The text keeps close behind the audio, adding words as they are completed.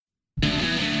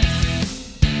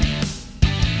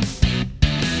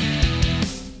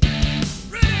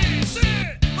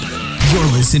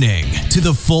listening to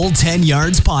the Full 10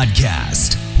 Yards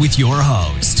Podcast with your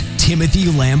host, Timothy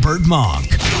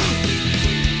Lambert-Monk.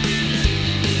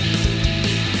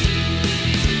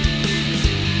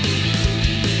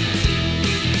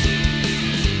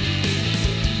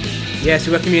 Yes,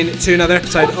 we welcome you to another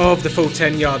episode of the Full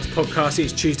 10 Yards Podcast.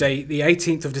 It's Tuesday, the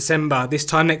 18th of December. This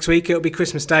time next week, it'll be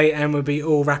Christmas Day, and we'll be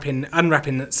all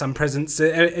unwrapping some presents.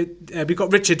 We've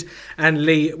got Richard and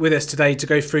Lee with us today to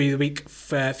go through the week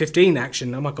 15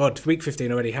 action. Oh my God, week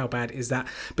 15 already. How bad is that?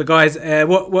 But guys,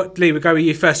 what Lee, we'll go with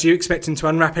you first. Are you expecting to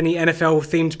unwrap any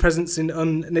NFL-themed presents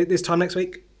on this time next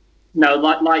week? No,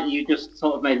 like you just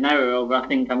sort of made an error over. I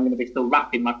think I'm going to be still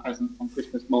wrapping my presents on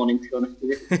Christmas morning, to be honest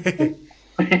with you.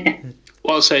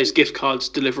 What I'll say is gift cards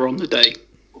deliver on the day.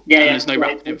 Yeah, there's no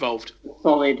wrapping involved. A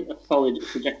solid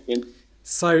suggestion.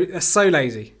 So that's so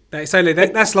lazy. That's so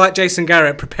lazy. That's like Jason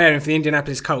Garrett preparing for the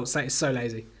Indianapolis Colts. That is so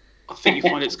lazy. I think you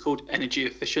find it's called energy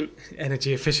efficient.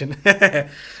 Energy efficient.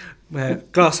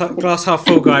 Glass half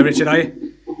full guy, Richard, are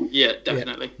you? Yeah,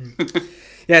 definitely. Yeah.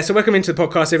 Yeah, so welcome into the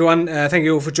podcast, everyone. Thank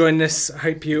you all for joining us. I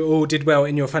hope you all did well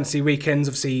in your fantasy weekends.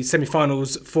 Obviously,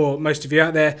 semi-finals for most of you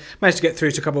out there. Managed to get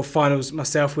through to a couple of finals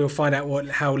myself. We'll find out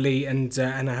how Lee and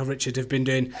how Richard have been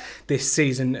doing this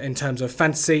season in terms of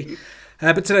fantasy.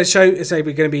 But today's show is we're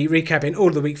going to be recapping all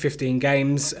of the Week 15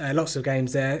 games. Lots of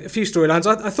games there. A few storylines.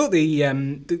 I thought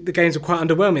the games were quite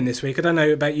underwhelming this week. I don't know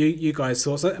about you guys'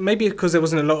 thoughts. Maybe because there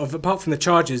wasn't a lot of, apart from the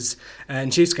Chargers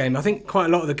and Chiefs game, I think quite a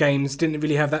lot of the games didn't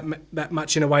really have that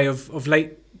much in a way of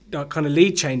late kind of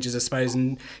lead changes, I suppose.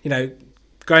 And, you know,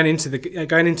 going into the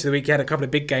week, you had a couple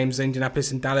of big games,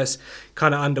 Indianapolis and Dallas,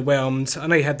 kind of underwhelmed. I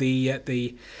know you had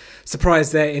the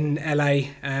surprise there in LA,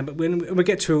 but when we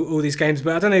get to all these games,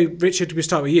 but I don't know, Richard, we'll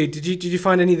start with you. Did you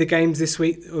find any of the games this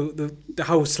week, or the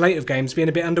whole slate of games, being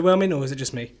a bit underwhelming, or was it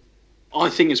just me? I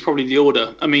think it's probably the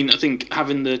order. I mean, I think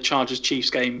having the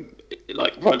Chargers-Chiefs game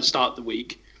like right at the start of the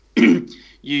week,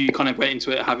 you kind of went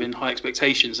into it having high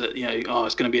expectations that, you know,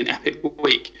 it's going to be an epic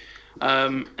week.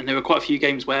 And there were quite a few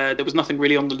games where there was nothing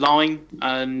really on the line,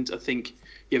 and I think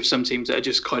you have some teams that are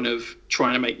just kind of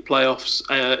trying to make the playoffs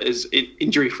as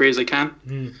injury-free as they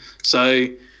can. So,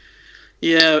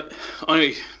 yeah,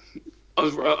 I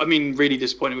mean, really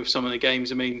disappointed with some of the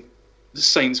games. I mean, the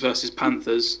Saints versus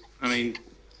Panthers, I mean,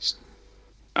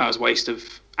 that was a waste of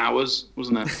hours,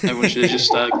 wasn't it? Everyone should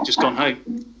have just gone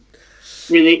home.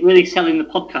 Really selling the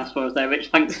podcast for us there, Rich.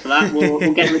 Thanks for that.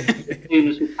 We'll get it as soon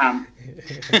as we can.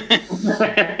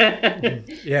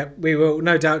 Yeah, we will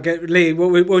no doubt get Lee.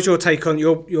 What was your take on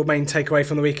your main takeaway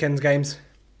from the weekend's games?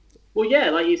 Well, yeah,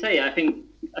 like you say, I think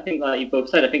like you both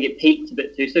said, I think it peaked a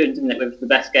bit too soon, didn't it? With the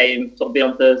best game sort of be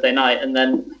on Thursday night, and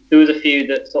then there was a few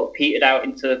that sort of petered out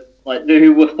into like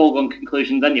who were foregone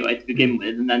conclusions anyway to begin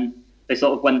with, and then they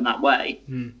sort of went that way.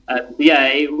 Yeah,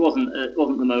 it wasn't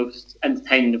the most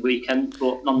entertaining of weekends,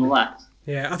 but nonetheless.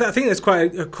 Yeah, I think there's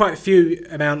quite a few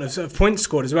amount of points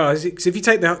scored as well. Because if you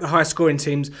take the high scoring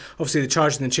teams, obviously the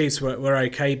Chargers and the Chiefs were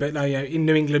okay, but in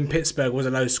New England, Pittsburgh was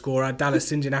a low scorer.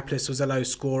 Dallas, Indianapolis was a low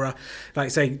scorer. Like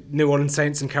say, New Orleans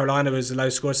Saints and Carolina was a low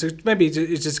scorer. So maybe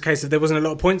it's just a case of there wasn't a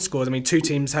lot of points scored. I mean, two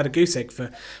teams had a goose egg for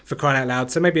crying out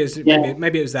loud. So maybe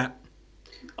it was that.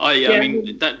 I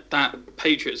mean that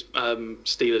Patriots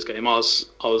Steelers game, I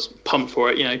was pumped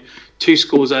for it. You know, 2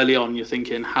 scores early on, you're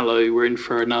thinking, hello, we're in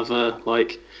for another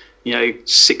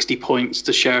 60 points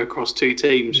to share across 2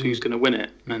 teams. Who's going to win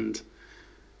it? And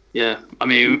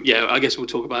I guess we'll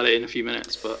talk about it in a few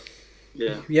minutes, but.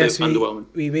 Yeah, yes, underwhelming.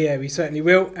 We certainly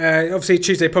will. Obviously,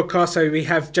 Tuesday podcast, so we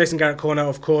have Jason Garrett Corner,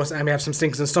 of course, and we have some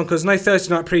stinkers and stonkers. No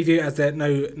Thursday night preview, as there are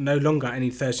no longer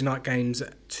any Thursday night games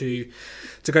to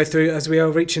go through as we are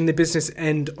reaching the business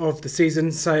end of the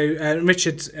season. So,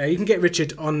 Richard, you can get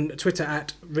Richard on Twitter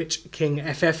at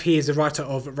RichKingFF. He is a writer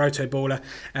of Rotoballer.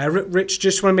 Rich,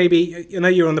 just want to maybe, I know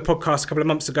you were on the podcast a couple of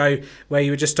months ago where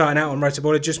you were just starting out on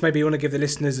Rotoballer. Just maybe you want to give the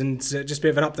listeners and just a bit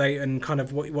of an update and kind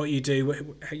of what you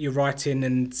do, your writing,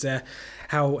 and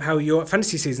how your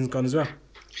fantasy season's gone as well.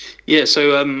 Yeah,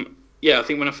 so I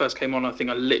think when I first came on, I think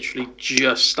I literally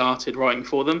just started writing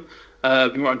for them.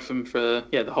 I've been writing for them for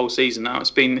the whole season now.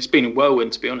 It's been a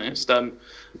whirlwind, to be honest. The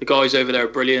guys over there are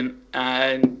brilliant,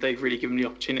 and they've really given me the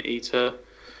opportunity to,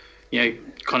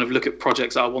 kind of look at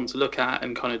projects that I want to look at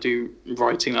and kind of do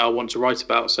writing that I want to write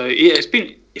about. So yeah,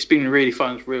 it's been really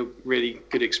fun. It's really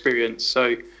good experience.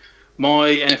 So my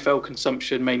NFL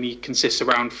consumption mainly consists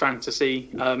around fantasy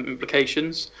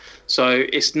implications. So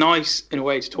it's nice in a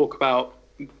way to talk about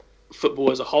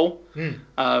football as a whole.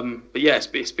 But yeah,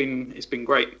 it's been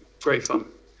great fun.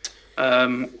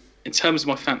 In terms of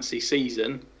my fantasy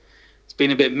season, it's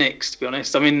been a bit mixed, to be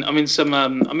honest. I'm in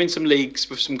some leagues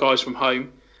with some guys from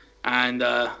home, and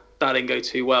that didn't go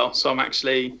too well. So I'm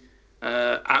actually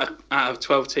out of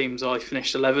 12 teams, I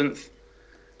finished 11th,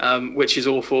 which is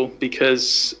awful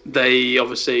because they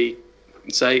obviously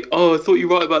say, "Oh, I thought you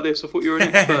were right about this. I thought you were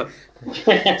an expert."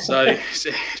 So it's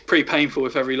pretty painful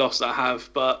with every loss that I have,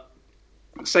 but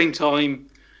at the same time,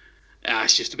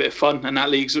 it's just a bit of fun, and that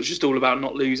league's just all about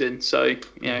not losing. So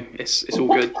it's all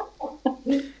good.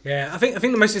 Yeah, I think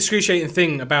the most excruciating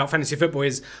thing about fantasy football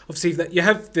is obviously that you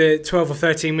have the 12 or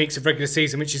 13 weeks of regular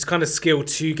season, which is kind of skill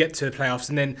to get to the playoffs,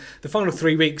 and then the final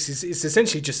 3 weeks is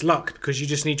essentially just luck because you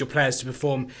just need your players to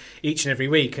perform each and every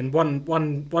week, and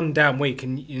one down week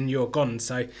and you're gone.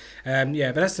 So but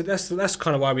that's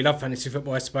kind of why we love fantasy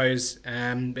football, I suppose.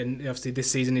 And obviously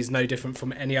this season is no different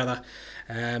from any other.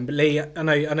 But Lee, I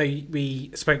know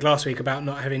we spoke last week about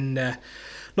not having the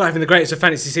greatest of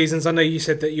fantasy seasons. I know you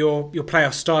said that your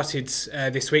playoff started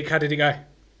this week. How did it go?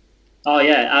 Oh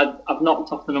yeah, I've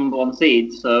knocked off the number 1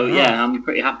 seed, so yeah, I'm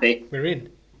pretty happy. We're in.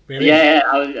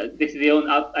 This is the only.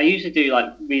 I usually do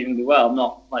like reasonably well. I'm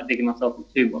not like digging myself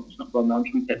up too much, not blowing my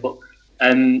own trumpet, but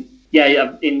in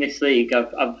this league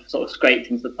I've sort of scraped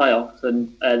into the playoffs,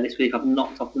 and this week I've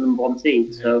knocked off the number 1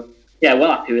 seed. Yeah. So yeah,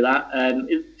 well happy with that.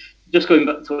 Just going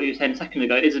back to what you were saying a second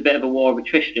ago, it is a bit of a war of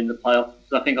attrition in the playoffs.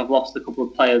 So I think I've lost a couple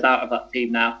of players out of that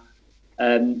team now.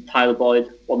 Tyler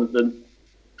Boyd, one of them.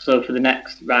 So for the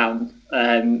next round,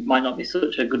 might not be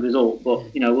such a good result, but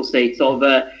we'll see. Sort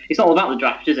of, it's not all about the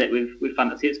draft, is it? With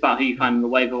fantasy, it's about who you find on the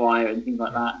waiver wire and things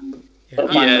like that.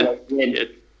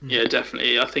 Yeah,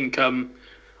 definitely. I think I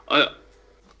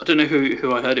don't know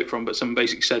who I heard it from, but someone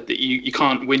basically said that you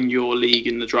can't win your league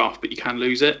in the draft, but you can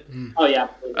lose it. Oh yeah.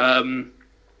 Absolutely.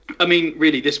 I mean,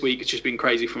 really, this week it's just been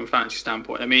crazy from a fantasy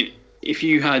standpoint. I mean, if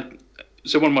you had...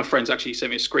 So one of my friends actually sent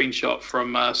me a screenshot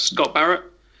from Scott Barrett.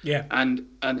 Yeah. And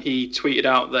he tweeted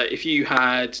out that if you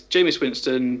had Jameis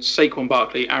Winston, Saquon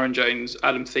Barkley, Aaron Jones,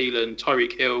 Adam Thielen,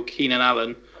 Tyreek Hill, Keenan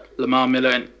Allen, Lamar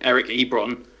Miller, and Eric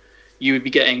Ebron, you would be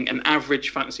getting an average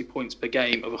fantasy points per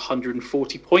game of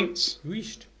 140 points.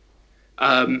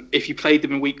 If you played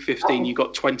them in week 15, you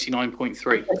got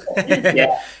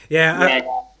 29.3. Yeah.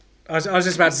 I was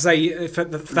just about to say, for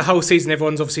the whole season,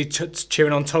 everyone's obviously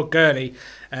cheering on Todd Gurley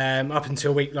up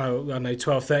until week,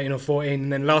 12, 13 or 14.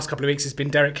 And then the last couple of weeks, it's been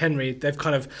Derrick Henry. They've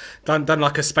kind of done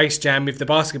like a Space Jam with the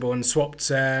basketball and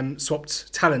swapped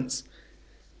talents.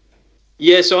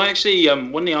 Yeah, so I actually,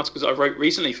 one of the articles I wrote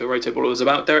recently for Rotoballer was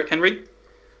about Derrick Henry.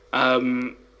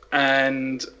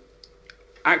 And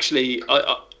actually,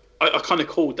 I kind of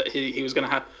called that he was going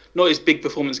to have, not his big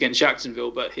performance against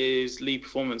Jacksonville, but his lead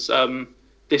performance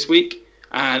this week.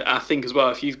 And I think as well,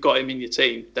 if you've got him in your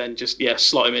team, then just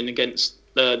slot him in against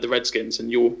the Redskins, and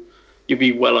you'll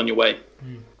be well on your way.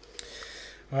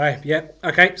 All right. Yeah.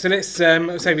 Okay. So let's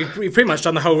say we've pretty much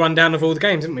done the whole rundown of all the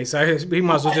games, haven't we? So we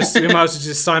might as well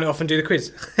just sign it off and do the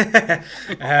quiz.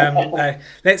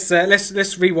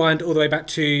 Let's rewind all the way back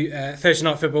to Thursday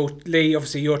Night Football. Lee,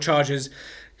 obviously your Chargers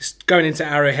going into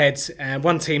Arrowhead, and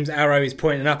one team's arrow is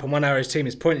pointing up and one arrow's team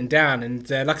is pointing down, and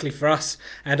luckily for us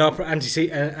and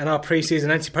our pre-season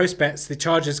anti-post bets, the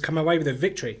Chargers come away with a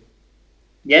victory.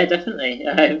 Yeah, definitely.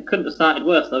 It couldn't have started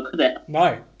worse though, could it?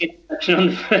 No. Exception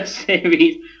on the first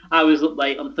series. I was up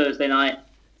late on Thursday night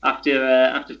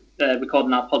after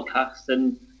recording our podcast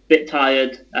and a bit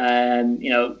tired.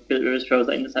 Philip Rivers throws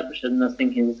that interception. I was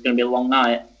thinking it's going to be a long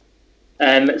night.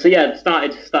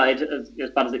 Started as bad as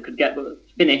it could get, but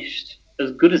finished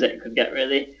as good as it could get,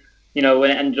 really.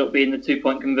 When it ended up being the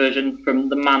 2-point conversion from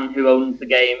the man who owns the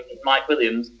game, Mike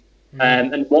Williams,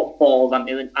 and what balls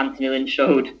Anthony Lynn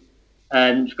showed,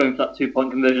 just going for that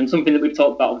 2-point conversion, something that we've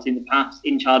talked about obviously in the past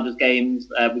in Chargers games,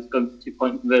 with going for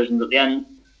 2-point conversions at the end,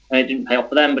 and it didn't pay off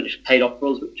for them, but it just paid off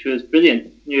for us, which was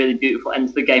brilliant. Really beautiful end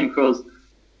to the game for us.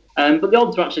 But the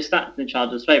odds were actually stacked in the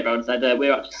Chargers' favour. I would say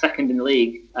we're actually second in the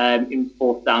league in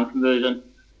fourth down conversion,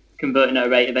 converting at a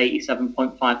rate of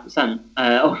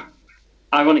 87.5%.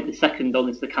 Ironically, second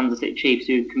only to the Kansas City Chiefs,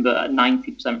 who convert at a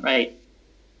 90% rate,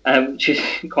 which is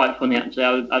quite funny actually.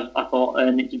 I thought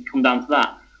it did come down to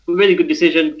that. But really good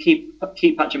decision. Keep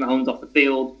Patrick Mahomes off the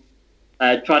field.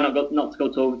 Try not to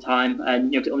go to overtime,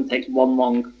 and it only takes one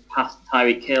long pass to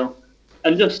Tyreek Hill.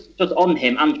 And just on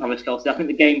him and Travis Kelce, I think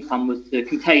the game plan was to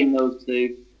contain those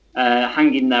two,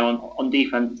 hang in there on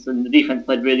defence, and the defence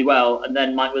played really well. And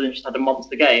then Mike Williams just had a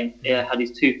monster game. He had his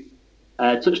 2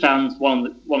 touchdowns,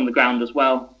 one on the ground as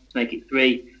well to make it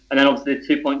 3, and then obviously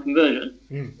the 2-point conversion.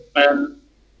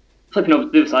 Flipping over to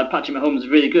the other side, Patrick Mahomes is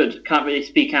really good. Can't really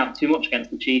speak out too much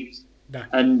against the Chiefs. No.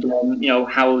 And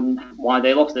how and why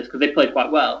they lost this, because they played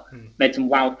quite well. Made some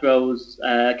wild throws.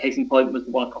 Case in point was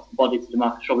the one across the body to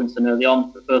Demarcus Robinson early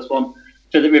on for the first one.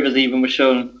 Philip Rivers even was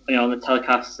shown, on the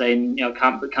telecast saying,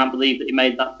 can't believe that he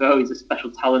made that throw. He's a special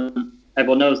talent.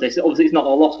 Everyone knows this. Obviously, it's not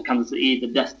all lost for Kansas City. The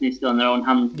destiny's still in their own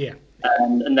hands. Yeah.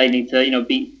 And they need to,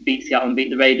 beat Seattle and beat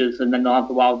the Raiders, and then they'll have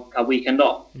the wild card weekend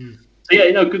off. So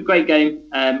yeah, great game.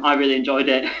 I really enjoyed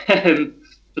it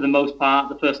for the most part.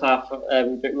 The first half was a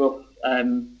bit rough,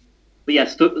 but yeah,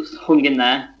 hung in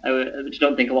there, which I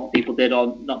don't think a lot of people did,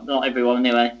 or not everyone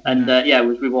anyway. And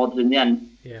was rewarded in the end.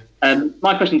 Yeah.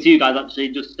 My question to you guys, actually,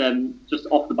 just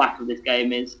off the back of this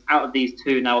game, is out of these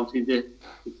two now, obviously the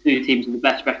two teams with the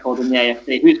best record in the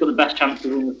AFC, who's got the best chance to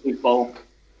win the Super Bowl?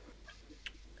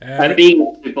 Being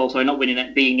in the Super Bowl, sorry, not winning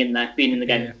it, being in the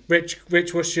game. Yeah.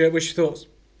 Rich, what's your thoughts?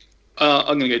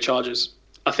 I'm going to go Chargers.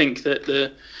 I think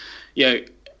that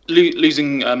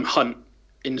losing Hunt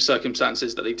in the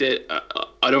circumstances that they did,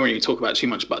 I don't really talk about too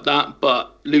much about that,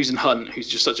 but losing Hunt, who's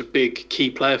just such a big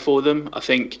key player for them, I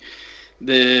think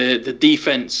the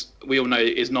defense, we all know,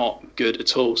 is not good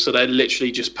at all. So they're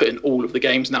literally just putting all of the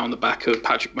games now on the back of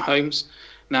Patrick Mahomes.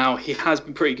 Now, he has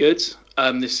been pretty good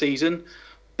this season,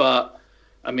 but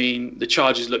I mean, the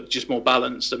Chargers look just more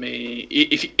balanced. I mean,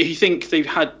 if you think they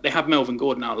have Melvin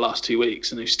Gordon out the last 2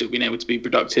 weeks and they've still been able to be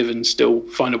productive and still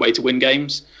find a way to win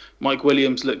games. Mike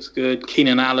Williams looks good.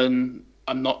 Keenan Allen,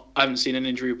 I haven't seen an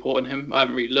injury report on him. I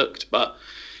haven't really looked, but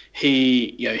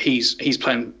he's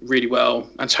playing really well.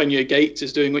 Antonio Gates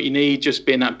is doing what you need, just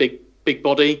being that big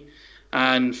body.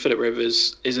 And Philip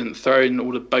Rivers isn't throwing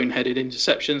all the boneheaded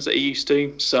interceptions that he used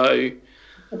to. So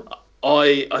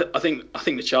I think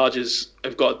the Chargers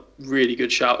have got a really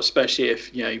good shout, especially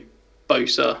if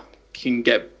Bosa can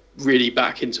get really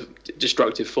back into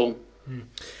destructive form.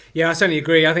 Yeah, I certainly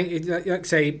agree. I think, like I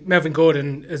say, Melvin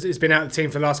Gordon has been out of the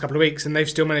team for the last couple of weeks, and they've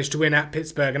still managed to win at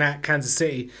Pittsburgh and at Kansas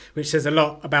City, which says a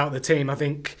lot about the team. I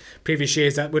think previous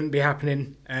years that wouldn't be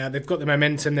happening. They've got the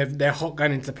momentum. They're hot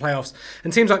going into the playoffs.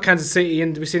 And teams like Kansas City,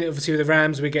 and we've seen it obviously with the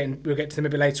Rams. We'll get to them a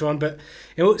bit later on, but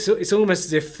it's almost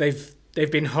as if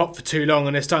they've been hot for too long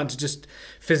and they're starting to just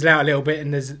fizzle out a little bit,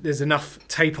 and there's enough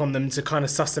tape on them to kind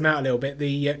of suss them out a little bit.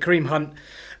 The Kareem Hunt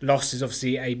loss is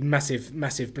obviously a massive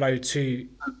blow to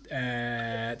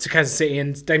Kansas City,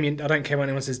 and I don't care what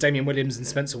anyone says, Damian Williams and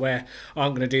Spencer Ware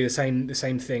aren't going to do the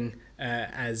same thing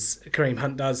as Kareem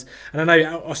Hunt does. And I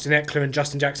know Austin Eckler and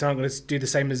Justin Jackson aren't going to do the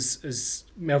same as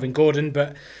Melvin Gordon,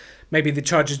 but maybe the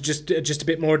Chargers just a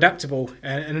bit more adaptable,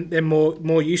 and they're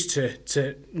more used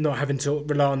to not having to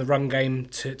rely on the run game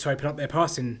to open up their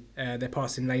passing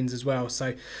lanes as well.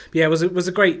 So yeah, it was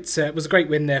a great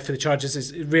win there for the Chargers.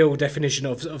 It's a real definition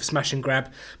of smash and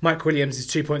grab. Mike Williams'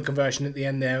 2-point conversion at the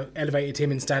end there elevated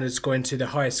him in standard scoring to the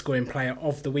highest scoring player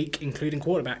of the week, including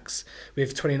quarterbacks,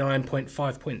 with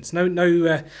 29.5 points.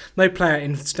 No player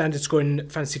in standard scoring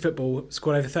fantasy football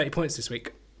scored over 30 points this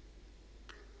week.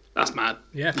 That's mad.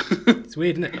 Yeah, it's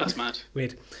weird, isn't it? That's mad.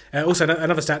 Weird. Also,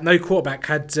 another stat: no quarterback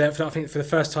had, I think, for the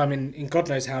first time in God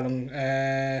knows how long,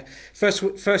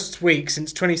 first week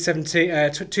since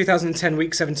 2010,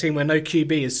 week 17, where no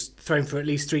QB has thrown for at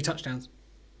least 3 touchdowns.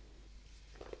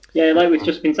 Yeah, like we've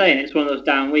just been saying, it's one of those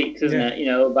down weeks, isn't it?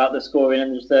 About the scoring,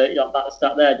 and just that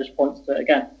stat there just points to it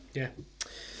again.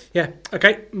 Yeah,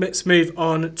 okay, let's move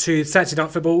on to Saturday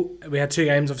Night Football. We had 2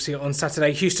 games, obviously, on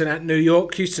Saturday. Houston at New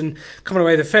York. Houston coming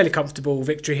away with a fairly comfortable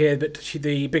victory here, but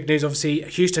the big news, obviously,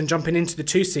 Houston jumping into the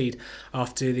 2 seed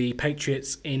after the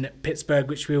Patriots in Pittsburgh,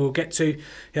 which we will get to.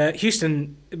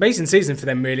 Houston, amazing season for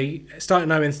them, really. Starting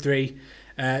 0-3.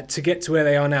 To get to where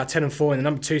they are now, 10-4 in the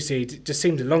number 2 seed, it just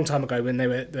seemed a long time ago when they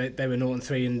were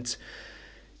 0-3, and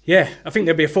yeah, I think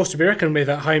they'll be a force to be reckoned with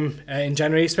at home in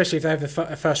January, especially if they have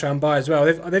a first round bye as well.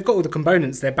 They've got all the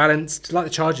components. They're balanced, like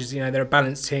the Chargers. They're a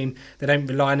balanced team. They don't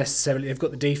rely necessarily. They've got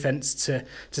the defense to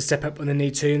step up when they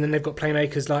need to, and then they've got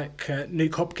playmakers like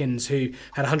Nuke Hopkins, who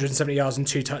had 170 yards and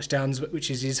 2 touchdowns,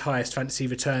 which is his highest fantasy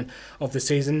return of the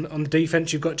season. On the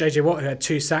defense, you've got JJ Watt, who had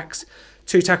 2 sacks.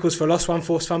 2 tackles for a loss, 1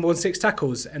 forced fumble, and 6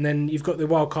 tackles. And then you've got the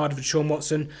wild card of Deshaun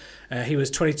Watson. He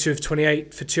was 22 of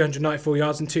 28 for 294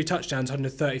 yards and 2 touchdowns,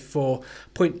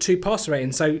 134.2 passer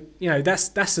rating. So,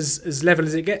 that's as level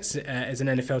as it gets as an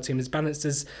NFL team, as balanced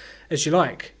as you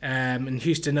like. And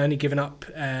Houston only given up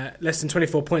less than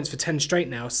 24 points for 10 straight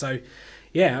now. So,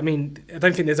 yeah, I mean, I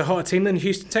don't think there's a hotter team than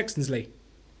Houston Texans, Lee.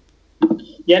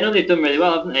 Yeah, no, they've done really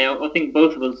well, haven't they? I think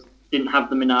both of us didn't have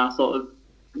them in our sort of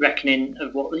reckoning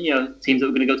of what teams that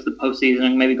were going to go to the postseason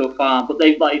and maybe go far, but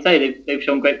they've, like you say, they've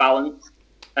shown great balance.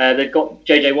 They've got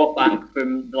JJ Watt back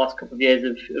from the last couple of years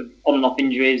of on and off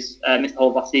injuries, missed the whole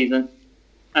of last season,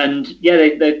 and yeah,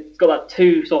 they've got that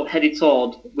 2 sort of headed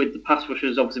sword with the pass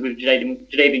rushers, obviously with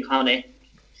Jadeveon Clowney,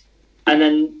 and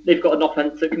then they've got an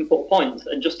offense that can put points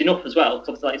and just enough as well.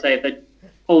 Because like you say, if they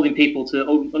holding people to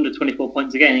under 24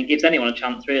 points a game. It gives anyone a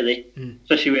chance, really,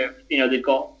 especially with they've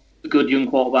got a good young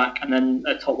quarterback and then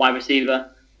a top wide receiver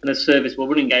and a serviceable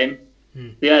running game.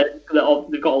 Yeah,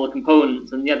 they've got all the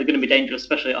components, and they're going to be dangerous,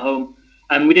 especially at home.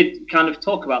 And we did kind of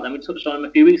talk about them. We touched on them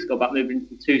a few weeks ago about moving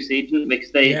to the 2 seed, didn't we?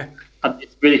 Because they had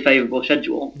this really favourable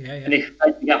schedule. And if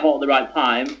they can get hot at the right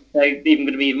time, they're even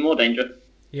going to be even more dangerous.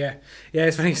 Yeah,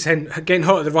 it's funny saying getting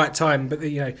hot at the right time, but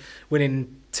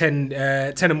winning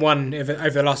 10-1 over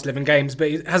the last 11 games, but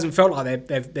it hasn't felt like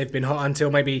they've been hot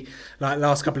until maybe like the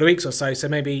last couple of weeks or so. So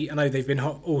maybe, I know they've been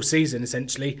hot all season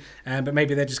essentially, but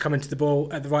maybe they're just coming to the ball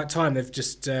at the right time. They've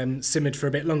just simmered for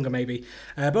a bit longer maybe.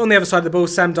 But on the other side of the ball,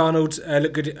 Sam Darnold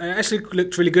looked good. Actually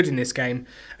looked really good in this game.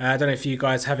 I don't know if you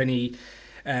guys have any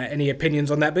opinions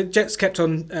on that, but Jets kept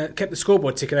the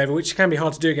scoreboard ticking over, which can be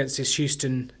hard to do against this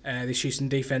Houston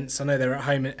defense. I know they're at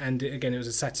home, and again it was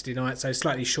a Saturday night, so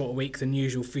slightly shorter week than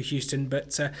usual for Houston.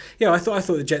 But I thought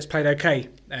the Jets played okay.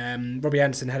 Robbie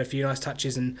Anderson had a few nice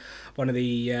touches, and one of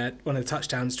the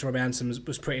touchdowns to Robbie Anderson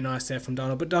was pretty nice there from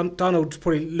Darnold. But Darnold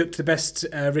probably looked the best,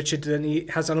 Richard, than he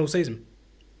has done all season.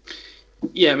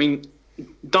 Yeah, I mean,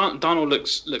 Darnold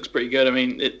looks pretty good. I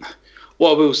mean,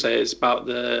 what I will say is about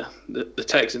the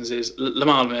Texans is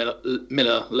Lamar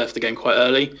Miller left the game quite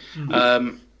early,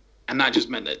 and that just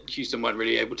meant that Houston weren't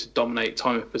really able to dominate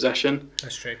time of possession.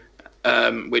 That's true.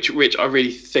 Which I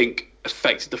really think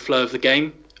affected the flow of the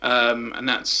game, and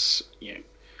that's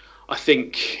I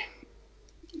think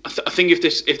if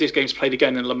this game's played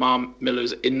again and Lamar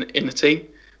Miller's in the team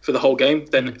for the whole game,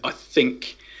 then I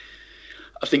think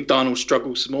Darnold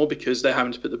struggles some more because they're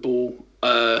having to put the ball,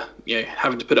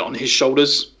 having to put it on his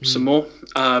shoulders some more.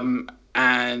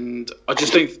 And I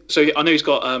just think so. I know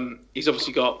he's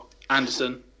obviously got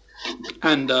Anderson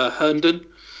and Herndon,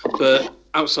 but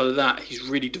outside of that, he's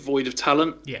really devoid of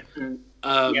talent. Yeah.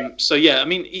 So I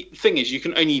mean, the thing is, you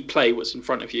can only play what's in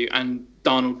front of you, and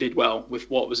Darnold did well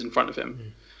with what was in front of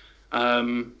him.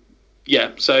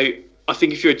 So I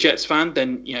think if you're a Jets fan,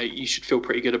 then you should feel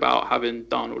pretty good about having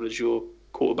Darnold as your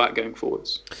quarterback going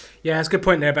forwards. Yeah, that's a good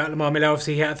point there about Lamar Miller.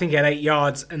 Obviously, I think he had 8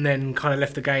 yards and then kind of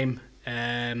left the game.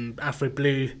 Alfred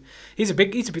Blue, he's a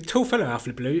big tall fellow.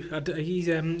 Alfred Blue, he's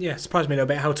surprised me a little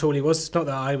bit how tall he was. Not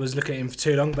that I was looking at him for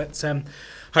too long, but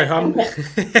ho hum.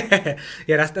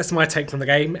 That's my take from the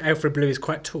game. Alfred Blue is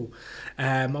quite tall.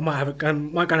 I might go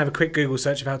and have a quick Google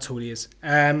search of how tall he is.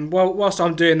 Whilst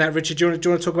I'm doing that, Richard, do you want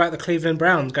to talk about the Cleveland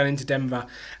Browns going into Denver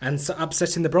and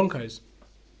upsetting the Broncos?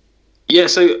 Yeah,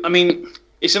 so I mean,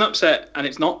 it's an upset and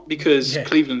it's not, because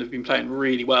Cleveland have been playing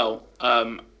really well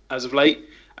as of late.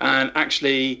 And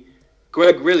actually,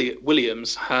 Greg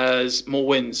Williams has more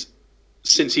wins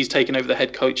since he's taken over the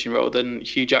head coaching role than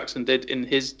Hugh Jackson did in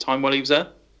his time while he was there.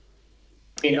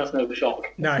 I mean, that's no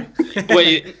shock. No.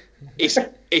 Well,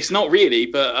 it's not really,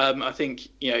 but I think,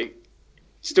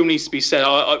 still needs to be said.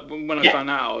 When I found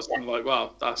out, I was kind of like,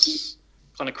 wow, that's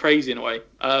kind of crazy in a way.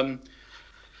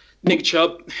 Nick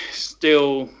Chubb,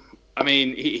 still, I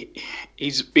mean,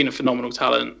 he's been a phenomenal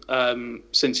talent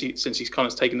since he's kind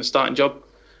of taken the starting job.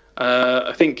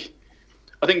 I think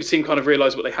the team kind of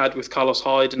realised what they had with Carlos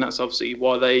Hyde, and that's obviously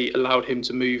why they allowed him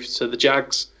to move to the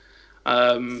Jags.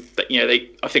 I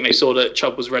think they saw that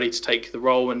Chubb was ready to take the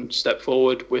role and step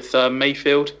forward with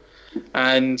Mayfield.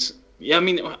 And I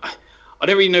mean, I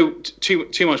don't really know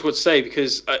too much what to say,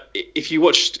 because if you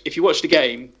watched the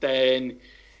game, then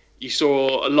you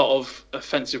saw a lot of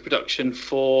offensive production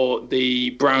for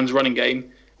the Browns running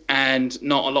game and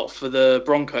not a lot for the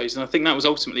Broncos. And I think that was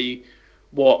ultimately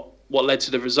what led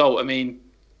to the result. I mean,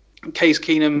 Case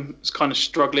Keenum was kind of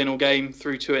struggling all game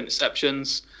through 2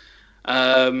 interceptions.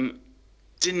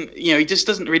 He just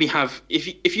doesn't really have.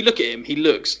 If you look at him, he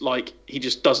looks like he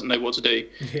just doesn't know what to do.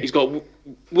 Yeah. He's got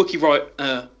rookie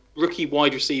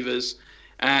wide receivers,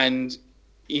 and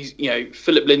he's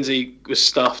Philip Lindsay was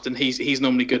stuffed, and he's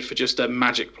normally good for just a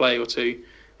magic play or two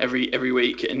every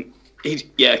week. And Case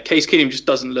Keenum just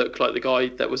doesn't look like the guy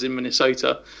that was in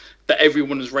Minnesota that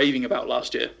everyone was raving about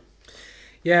last year.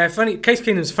 Yeah, funny. Case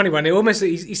Keenum's a funny one.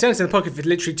 He stands in the pocket for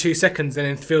literally 2 seconds, and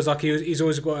it feels like he's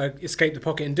always got to escape the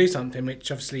pocket and do something.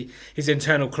 Which obviously his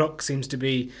internal clock seems to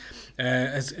be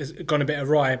has gone a bit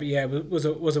awry. But yeah, it was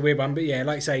a weird one. But yeah,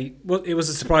 like you say, it was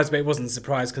a surprise, but it wasn't a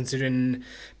surprise considering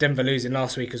Denver losing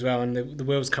last week as well, and the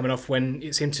wheels coming off when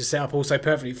it seemed to set up also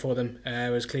perfectly for them.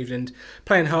 Whereas Cleveland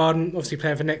playing hard and obviously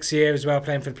playing for next year as well,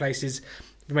 playing for the places.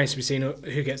 Remains to be seen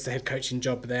who gets the head coaching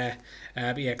job there.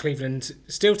 But yeah, Cleveland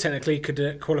still technically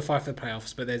could qualify for the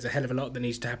playoffs, but there's a hell of a lot that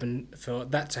needs to happen for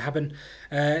that to happen.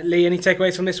 Lee, any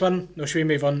takeaways from this one? Or should we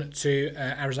move on to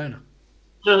Arizona?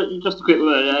 just a quick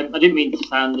word. I didn't mean to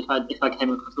sound if I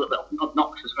came across a little bit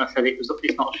obnoxious when I said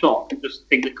it's not a shock. I just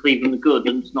think that Cleveland are good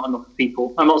and just not enough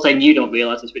people. I'm not saying you don't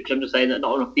realise this, Rich. I'm just saying that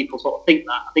not enough people sort of think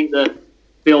that. I think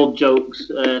the old jokes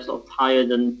sort of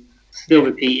tired and still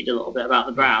repeated a little bit about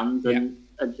the Browns, and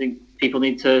I think people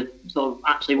need to sort of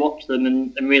actually watch them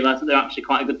and realise that they're actually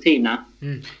quite a good team now.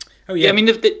 Oh yeah, I mean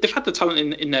they've had the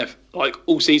talent in there like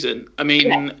all season. I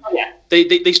mean,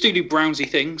 they still do Brownsy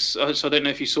things. So I don't know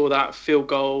if you saw that field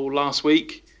goal last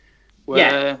week,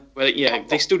 where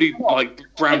they still do like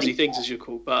Brownsy things as you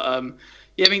call. But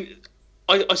I mean,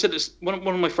 I said this one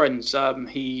of my friends.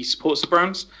 He supports the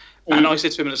Browns, and I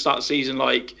said to him at the start of the season,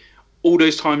 like all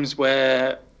those times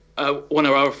where one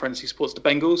of our other friends, he supports the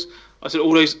Bengals. I said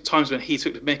all those times when he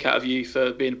took the mick out of you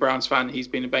for being a Browns fan, he's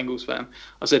been a Bengals fan.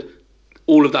 I said,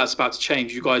 all of that's about to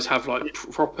change. You guys have like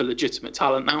proper legitimate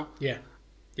talent now. Yeah,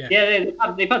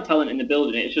 they've had talent in the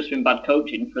building. It's just been bad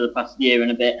coaching for the past year and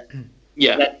a bit.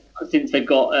 Since they've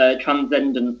got a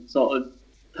transcendent sort of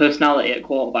personality at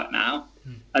quarterback now,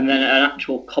 and then an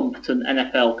actual competent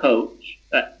NFL coach,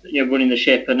 running the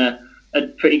ship, and a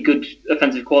pretty good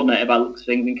offensive coordinator by the looks of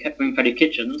things in Freddie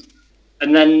Kitchens.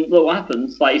 And then look what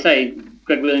happens. Like you say,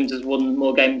 Greg Williams has won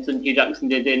more games than Hugh Jackson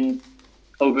did in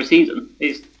over a season.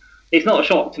 It's not a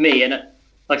shock to me, and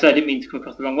like I said, I didn't mean to come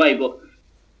across the wrong way, but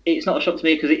it's not a shock to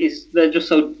me because they're just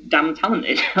so damn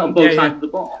talented on both sides of the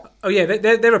ball. Oh yeah,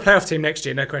 they're a playoff team next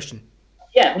year, no question.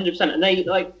 Yeah, 100%. And they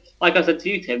like I said to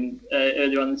you, Tim,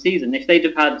 earlier on in the season, if they'd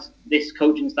have had this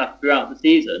coaching staff throughout the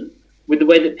season, with the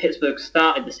way that Pittsburgh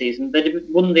started the season, they'd have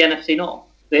won the NFC North.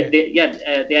 The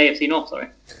AFC North, sorry.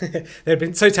 They've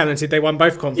been so talented, they won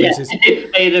both conferences. Yeah,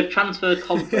 they'd have transferred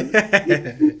conference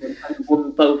and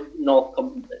won both North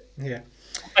conferences. Yeah.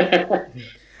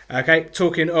 Okay,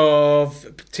 talking of...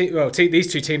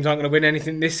 these two teams aren't going to win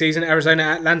anything this season. Arizona,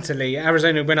 Atlanta, Lee.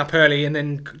 Arizona went up early and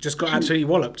then just got absolutely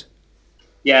walloped.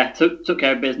 Yeah, took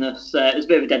care of business. It was a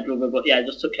bit of a dead rubber, but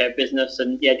just took care of business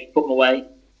and just put them away,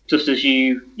 just as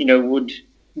you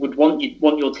would want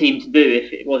your team to do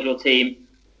if it was your team.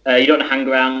 You don't hang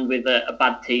around with a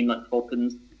bad team like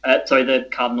the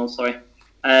Cardinals.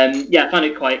 I find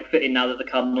it quite fitting now that the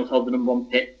Cardinals hold the number one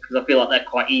pick because I feel like they're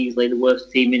quite easily the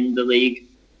worst team in the league.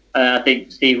 I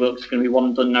think Steve Wilkes is going to be one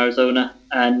and done in Arizona,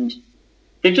 and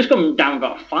they've just gone down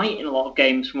without a fight in a lot of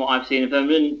games from what I've seen of them.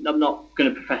 And I'm not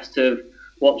going to profess to have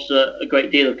watched a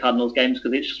great deal of Cardinals games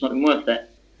because it's just not been worth it.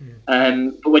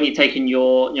 But when you're taking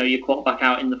your quarterback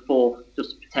out in the fourth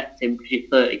just to protect him because you're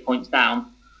 30 points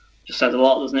down, just says a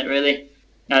lot, doesn't it? Really.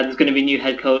 There's going to be new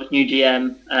head coach, new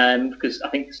GM, because I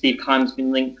think Steve Keim's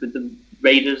been linked with the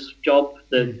Raiders job,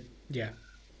 the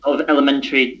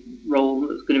elementary role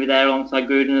that's going to be there alongside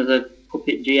Gruden as a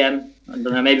puppet GM. I don't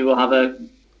know, maybe we'll have a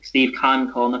Steve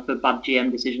Keim corner for bad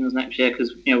GM decisions next year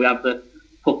because we have the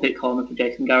puppet corner for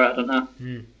Jason Garrett. I don't know.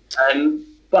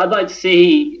 But I'd like to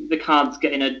see the Cards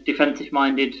getting a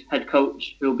defensive-minded head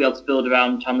coach who will be able to build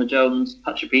around Chandler Jones,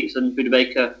 Patrick Peterson, Budda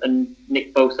Baker, and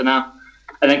Nick Bosa now,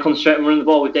 and then concentrate on running the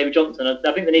ball with David Johnson.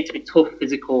 I think they need to be tough,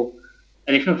 physical,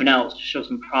 and if nothing else, to show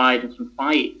some pride and some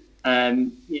fight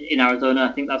in Arizona.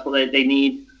 I think that's what they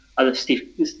need. Either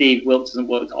Steve Wilkes hasn't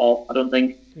worked at all, I don't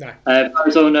think. No.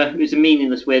 Arizona, it was a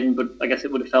meaningless win, but I guess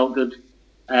it would have felt good.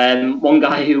 One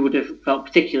guy who would have felt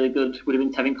particularly good would have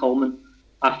been Tevin Coleman.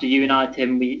 After you and I,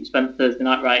 Tim, we spent Thursday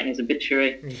night writing his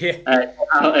obituary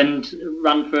and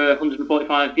ran for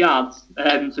 145 yards.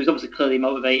 So he's obviously clearly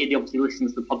motivated. He obviously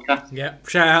listens to the podcast. Yeah,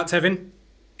 shout out, Tevin.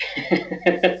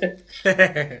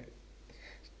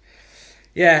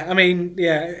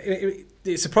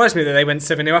 It surprised me that they went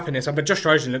 7-0 up in this one, but Josh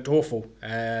Rosen looked awful.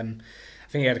 I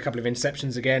think he had a couple of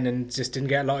interceptions again and just didn't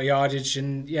get a lot of yardage.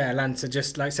 And Atlanta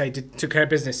just, like I say, took care of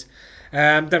business.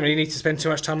 Don't really need to spend too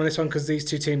much time on this one because these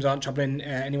two teams aren't troubling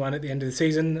anyone at the end of the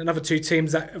season. Another two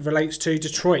teams that relates to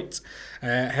Detroit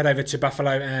head over to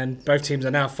Buffalo, and both teams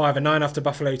are now 5-9 after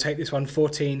Buffalo take this one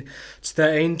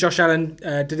 14-13. Josh Allen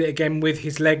did it again with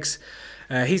his legs.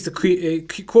 He's the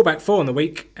quarterback 4 in the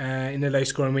week, in the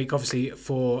low-scoring week. Obviously,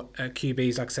 for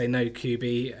QBs, like I say, no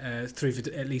QB threw for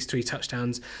at least 3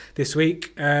 touchdowns this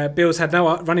week. Bills had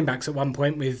no running backs at one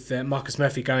point with Marcus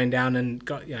Murphy going down and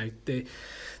got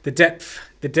the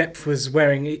depth was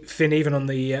wearing thin even on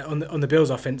the Bills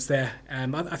offense there.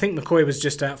 I think McCoy was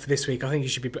just out for this week. I think he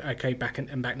should be okay back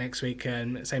next week.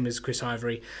 Same as Chris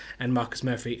Ivory and Marcus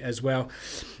Murphy as well.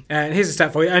 And here's a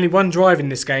stat for you: only one drive in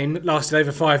this game lasted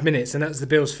over 5 minutes, and that was the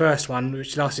Bills' first one,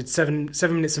 which lasted 7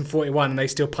 minutes and 41, and they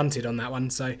still punted on that one.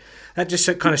 So that just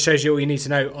kind of shows you all you need to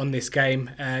know on this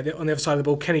game. On the other side of the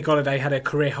ball, Kenny Golladay had a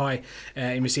career high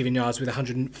in receiving yards with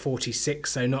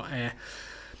 146, so not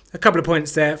A couple of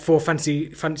points there for fancy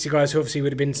guys who obviously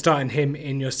would have been starting him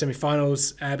in your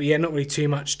semi-finals. But yeah, not really too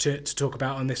much to talk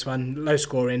about on this one. Low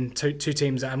scoring, two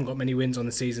teams that haven't got many wins on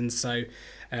the season. So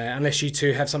unless you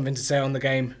two have something to say on the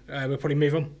game, we'll probably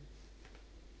move on.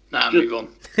 Move on.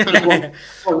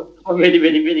 One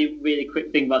really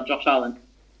quick thing about Josh Allen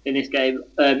in this game.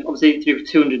 Obviously, he threw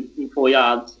for 204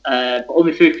 yards, but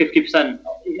only threw 50%.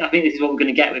 I think this is what we're going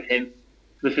to get with him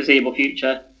for the foreseeable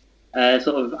future. Sort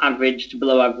of average to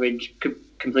below average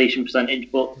completion percentage,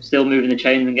 but still moving the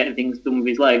chains and getting things done with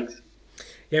his legs.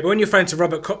 Yeah, but when you're throwing to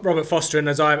Robert Foster and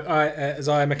Isaiah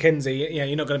McKenzie,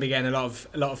 you're not going to be getting a lot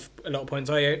of points,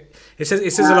 are you? It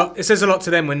says a lot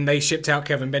to them when they shipped out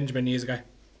Kevin Benjamin years ago.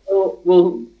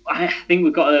 Well, I think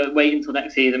we've got to wait until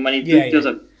next season when he does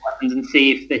have weapons and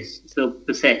see if this still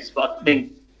persists. But I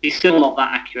think he's still not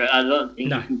that accurate. I don't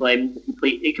think you can blame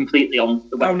it completely on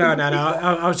the weapons. Oh no!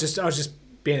 I was just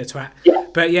being a twat. Yeah.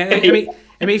 But yeah, I mean,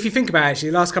 if you think about it, actually,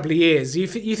 the last couple of years, you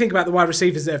think about the wide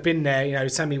receivers that have been there.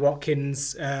 Sammy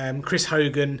Watkins, Chris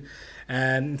Hogan.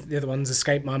 The other ones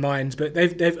escape my mind, but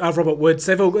they've Robert Woods.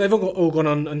 They've all gone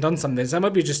on and done something. So that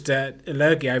might be just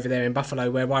allergy over there in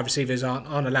Buffalo, where wide receivers aren't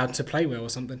allowed to play well or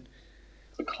something.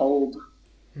 It's a cold.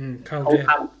 Cold,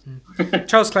 yeah.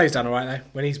 Charles Clay's done all right though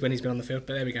when he's been on the field,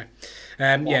 but there we go.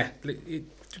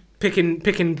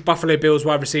 Picking Buffalo Bills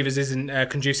wide receivers isn't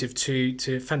conducive to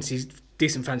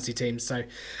decent fantasy teams. So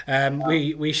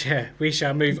we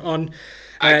shall move on.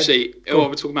 Actually, while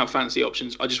we're talking about fantasy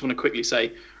options, I just want to quickly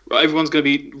say, everyone's going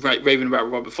to be raving about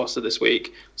Robert Foster this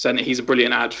week, saying that he's a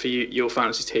brilliant ad for your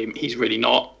fantasy team. He's really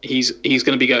not. He's going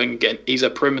to be going again. He's a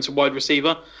perimeter wide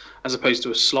receiver as opposed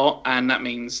to a slot, and that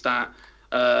means that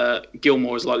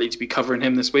Gilmore is likely to be covering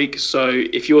him this week. So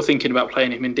if you're thinking about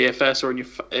playing him in DFS or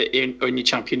in your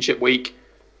championship week,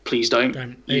 please don't.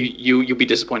 You'll be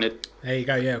disappointed. There you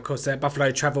go. Yeah, of course.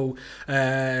 Buffalo travel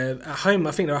at home.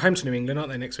 I think they're at home to New England,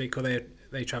 aren't they, next week? Or they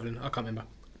travelling? I can't remember.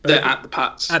 But they're at the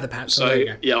Pats. At the Pats. So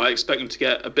yeah, I expect them to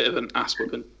get a bit of an ass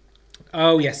whipping.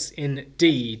 Oh yes,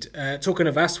 indeed. Talking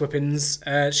of ass whippings,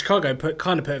 Chicago put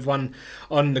one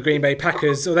on the Green Bay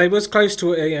Packers. Although it was close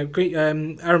to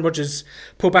Aaron Rodgers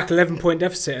pulled back 11-point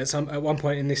deficit at one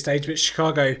point in this stage, but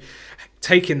Chicago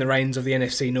taking the reins of the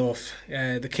NFC North,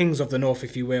 the Kings of the North,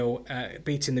 if you will,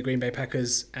 beating the Green Bay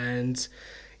Packers, and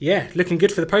looking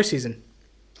good for the postseason.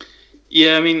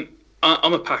 Yeah, I mean,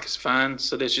 I'm a Packers fan,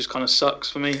 so this just kind of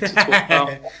sucks for me to talk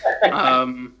about.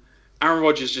 Aaron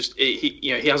Rodgers he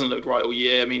hasn't looked right all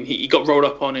year. I mean, he got rolled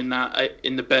up on in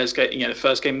the Bears game, the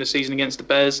first game of the season against the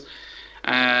Bears,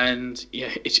 and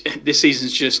this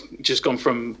season's just gone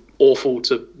from awful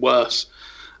to worse.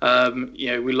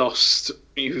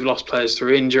 We've lost players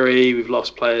through injury. We've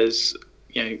lost players,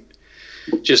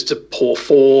 just to poor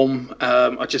form.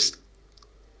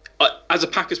 As a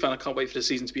Packers fan, I can't wait for the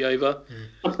season to be over.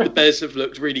 The Bears have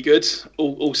looked really good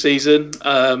all season.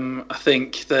 I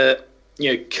think that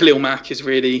Khalil Mack is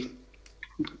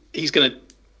he's going to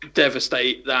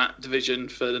devastate that division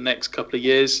for the next couple of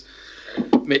years.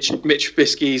 Mitch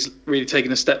Trubisky's really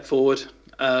taken a step forward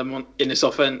in this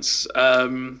offense.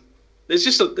 There's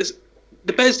just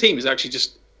the Bears team is actually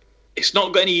it's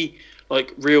not got any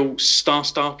real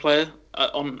star player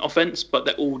on offense, but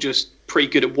they're all just pretty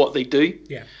good at what they do.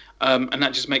 Yeah. And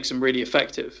that just makes them really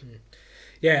effective.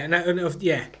 Yeah,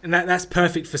 and that's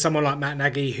perfect for someone like Matt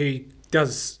Nagy, who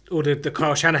does all the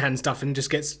Kyle Shanahan stuff and just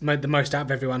gets the most out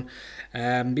of everyone.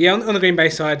 On the Green Bay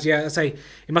side, I say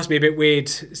it must be a bit weird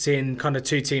seeing kind of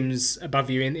two teams above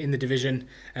you in the division.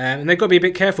 And they've got to be a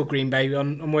bit careful, Green Bay,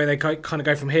 on where they kind of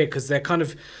go from here, because they're kind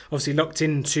of obviously locked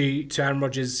into Aaron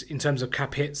Rodgers in terms of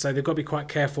cap hit. So they've got to be quite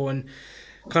careful and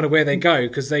kind of where they go,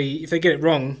 because if they get it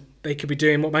wrong, they could be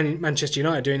doing what Manchester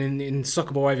United are doing in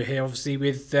soccer ball over here, obviously,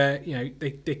 with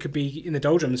they could be in the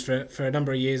doldrums for a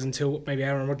number of years until maybe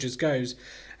Aaron Rodgers goes.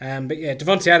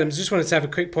 Devontae Adams, just wanted to have a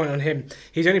quick point on him.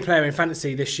 He's the only player in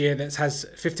fantasy this year that has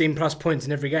 15 plus points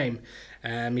in every game.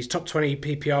 He's top 20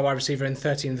 PPR wide receiver in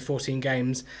 13 of the 14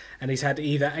 games, and he's had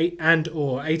either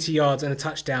 80 yards and a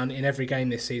touchdown in every game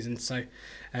this season. So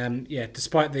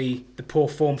despite the poor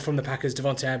form from the Packers,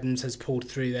 Devontae Adams has pulled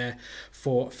through there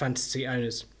for fantasy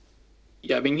owners.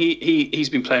 Yeah, I mean, he's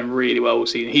been playing really well all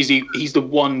season. He's the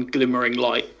one glimmering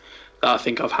light that I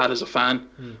think I've had as a fan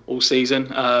all season.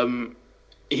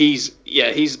 He's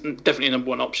definitely a number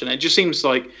one option. It just seems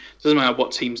like it doesn't matter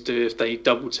what teams do, if they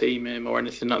double team him or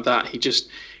anything like that. He just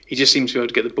seems to be able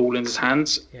to get the ball in his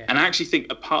hands. Yeah. And I actually think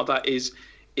a part of that is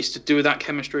to do with that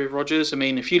chemistry of Rodgers. I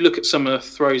mean, if you look at some of the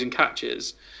throws and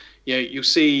catches, you'll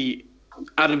see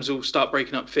Adams will start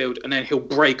breaking up field and then he'll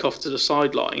break off to the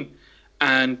sideline.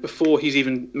 And before he's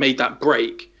even made that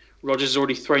break, Rodgers has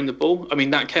already thrown the ball. I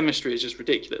mean, that chemistry is just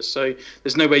ridiculous. So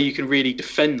there's no way you can really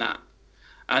defend that.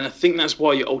 And I think that's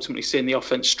why you're ultimately seeing the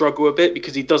offense struggle a bit,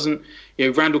 because he doesn't,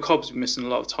 Randall Cobb's been missing a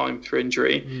lot of time through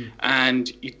injury,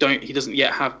 and he doesn't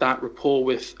yet have that rapport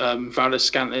with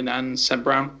Valdes-Scantling and St.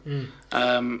 Brown.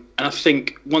 And I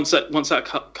think once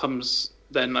that comes,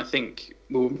 then I think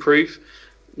we'll improve.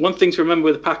 One thing to remember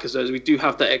with the Packers, though, is we do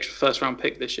have that extra first-round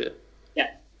pick this year.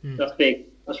 Yeah, that's big.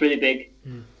 That's really big.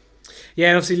 Yeah,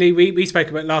 and obviously, Lee, we spoke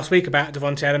about last week about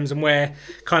Davante Adams and where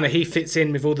kind of he fits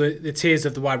in with all the tiers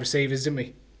of the wide receivers, didn't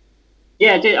we?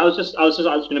 Yeah, I did. I was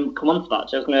going to come on to that.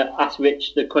 So I was going to ask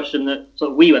Rich the question that sort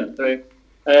of we went through.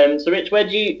 So, Rich, where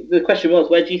do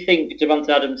you think Davante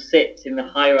Adams sits in the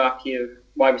hierarchy of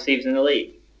wide receivers in the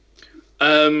league?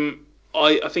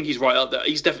 I think he's right up there.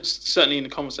 He's definitely certainly in the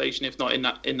conversation, if not in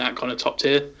that kind of top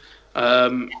tier.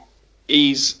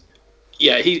 He's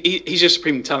just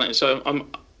supremely talented. So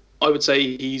I would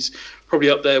say he's probably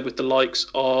up there with the likes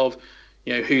of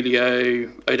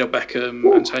Julio, Odell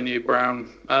Beckham, Antonio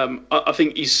Brown. I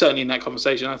think he's certainly in that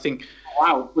conversation. I think.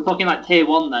 Wow, we're talking like tier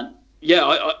 1 then. Yeah,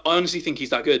 I honestly think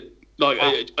he's that good. Like,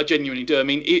 wow. I genuinely do. I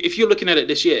mean, if you're looking at it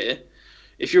this year,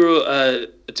 if you're a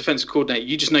defensive coordinator,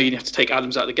 you just know you have to take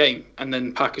Adams out of the game, and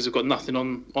then Packers have got nothing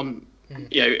on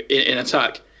in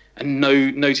attack, and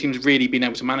no team's really been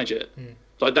able to manage it.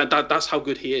 Like that's how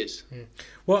good he is.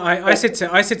 Well, I said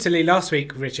to Lee last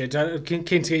week, Richard, keen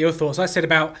to get your thoughts. I said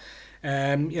about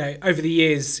over the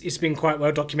years, it's been quite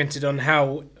well documented on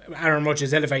how Aaron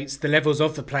Rodgers elevates the levels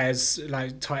of the players,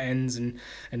 like tight ends and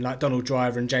like Donald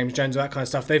Driver and James Jones, all that kind of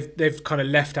stuff. They've kind of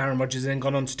left Aaron Rodgers and then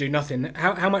gone on to do nothing.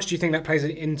 How much do you think that plays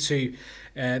into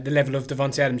the level of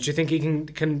Davante Adams? Do you think he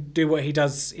can do what he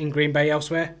does in Green Bay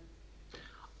elsewhere?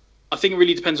 I think it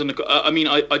really depends on the. I mean,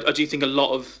 I do think a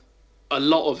lot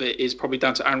of it is probably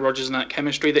down to Aaron Rodgers and that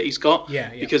chemistry that he's got. Yeah.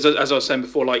 Because as I was saying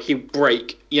before, like he'll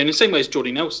break. In the same way as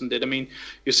Jordy Nelson did. I mean,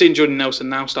 you're seeing Jordy Nelson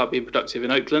now start being productive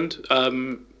in Oakland.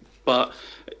 But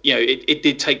it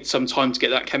did take some time to get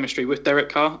that chemistry with Derek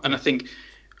Carr, and I think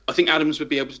Adams would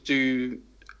be able to do.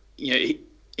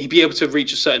 He'd be able to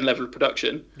reach a certain level of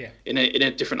production. Yeah. In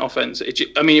a different offense.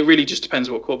 It really just depends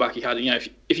on what quarterback he had.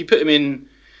 If you put him in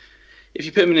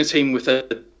a team with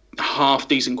a half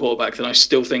decent quarterback, then I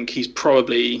still think he's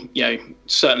probably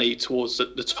certainly towards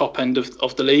the top end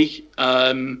of the league.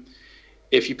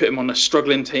 If you put him on a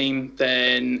struggling team,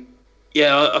 then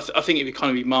I think it would kind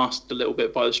of be masked a little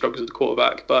bit by the struggles of the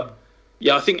quarterback. But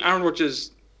I think Aaron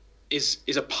Rodgers is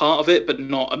a part of it, but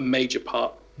not a major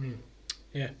part.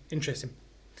 Yeah, interesting.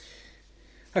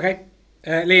 Okay,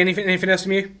 Lee, anything else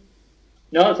from you?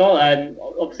 No, that's all.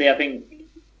 Obviously, I think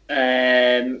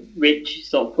Rich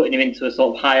sort of putting him into a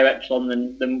sort of higher echelon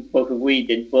than both of we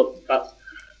did, but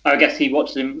I guess he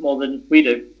watches him more than we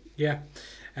do. Yeah.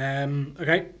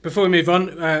 Okay, before we move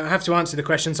on, I have to answer the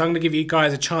question, so I'm going to give you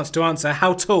guys a chance to answer.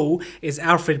 How tall is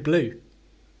Alfred Blue?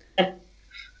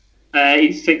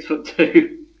 He's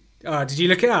 6'2". Oh, did you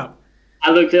look it up?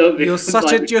 I looked it up. You're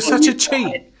such a cheat.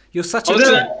 You're such a cheat.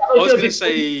 I was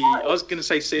going to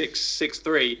say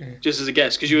 6'3", just as a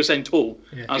guess, because you were saying tall.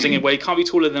 Yeah. I was thinking, well, he can't be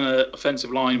taller than an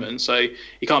offensive lineman, so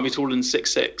he can't be taller than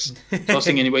 6'6". So I was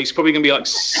thinking, anyway, he's probably going to be like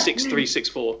 6'3",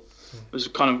 6'4". Was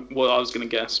kind of what I was going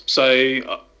to guess.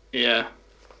 So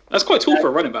that's quite tall for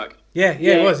a running back. Yeah,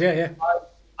 it was. Yeah.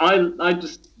 I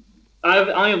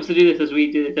obviously do this as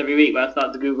we do this every week, where I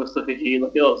start to Google stuff if you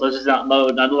look it up. So I was just in that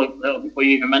mode, and I looked it up before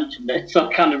you even mentioned it. So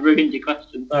I kind of ruined your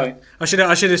question. Sorry. I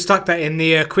should have stuck that in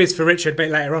the quiz for Richard a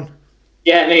bit later on.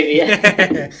 Yeah, maybe.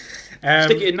 Yeah.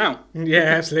 Stick it in now. Yeah,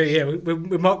 absolutely. Yeah,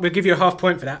 we'll give you a half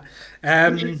point for that.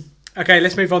 Okay,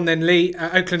 let's move on then, Lee.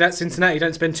 Oakland at Cincinnati.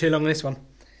 Don't spend too long on this one.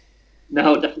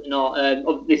 No, definitely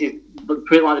not. This is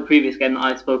pretty like the previous game that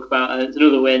I spoke about. It's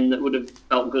another win that would have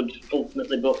felt good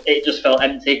ultimately, but it just felt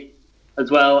empty as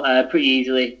well. Pretty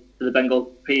easily for the Bengals,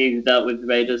 pretty easily dealt with the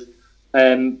Raiders.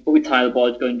 But with Tyler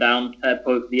Boyd going down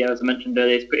both the year, as I mentioned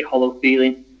earlier, it's a pretty hollow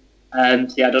feeling. So I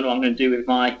don't know what I'm going to do with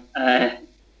my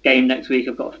game next week.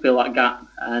 I've got to fill that gap,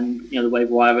 and the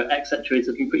waiver wire, etc., is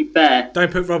looking pretty bare. Don't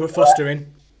put Robert Foster in.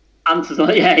 Answers on,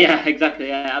 exactly.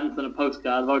 Yeah, answers on a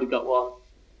postcard. I've already got one.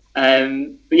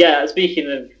 But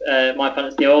speaking of my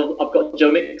fantasy, I've got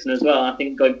Joe Mixon as well. I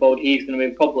think going forward, he's going to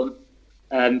be a problem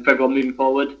for everyone moving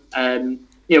forward. Once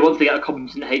they get a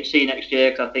competent HC next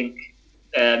year, because I think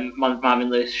Marvin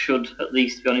Lewis should at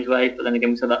least be on his way. But then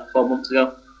again, we said that 12 months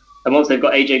ago. And once they've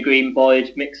got AJ Green,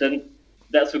 Boyd, Mixon,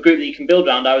 that's a group that you can build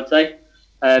around, I would say.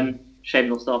 Shame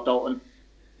they'll start Dalton.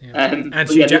 Yeah. And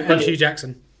Hugh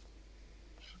Jackson.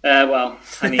 Well,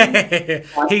 I mean,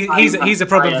 he's a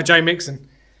problem for Joe Mixon.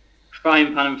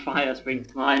 Frying pan and fire springs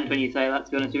to mind when you say that,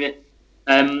 to be honest with you.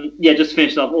 Just to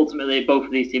finish off, ultimately, both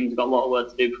of these teams have got a lot of work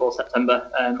to do before September.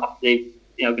 After they,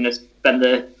 going to spend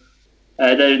they're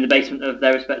in the basement of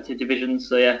their respective divisions.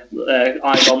 So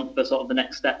eyes on for sort of the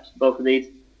next steps for both of these.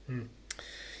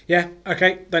 Yeah,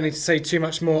 okay, don't need to say too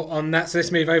much more on that. So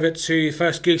let's move over to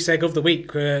first goose egg of the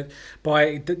week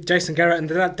by Jason Garrett and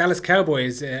the Dallas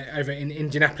Cowboys over in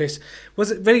Indianapolis.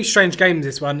 Was a very strange game,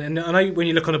 this one, and I know when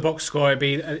you look on the box score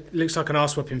it looks like an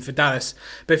arse whooping for Dallas.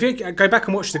 But if you go back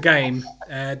and watch the game,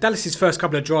 Dallas's first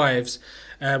couple of drives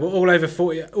were all over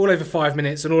 5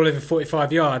 minutes and all over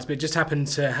 45 yards, but it just happened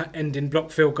to end in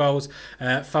blocked field goals,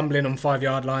 fumbling on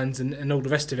 5-yard lines and all the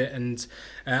rest of it. And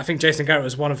I think Jason Garrett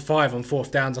was 1 of 5 on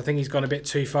fourth downs. I think he's gone a bit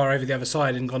too far over the other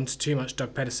side and gone to too much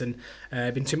Doug Pederson.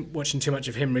 Watching too much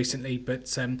of him recently. But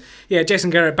Jason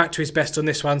Garrett back to his best on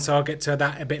this one, so I'll get to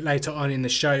that a bit later on in the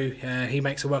show. He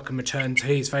makes a welcome return to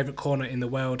his favourite corner in the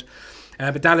world.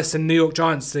 But Dallas and New York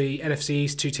Giants, the NFC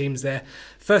East, two teams there.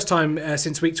 First time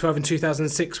since Week 12 in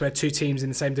 2006 where two teams in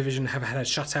the same division have had a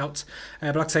shutout.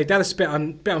 But like I say, Dallas a bit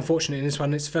unfortunate in this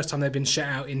one. It's the first time they've been shut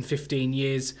out in 15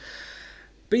 years.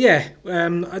 But I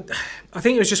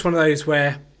think it was just one of those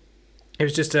where it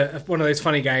was just one of those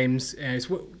funny games. It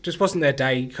just wasn't their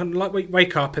day. You kind of like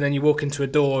wake up and then you walk into a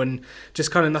door and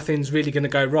just kind of nothing's really going to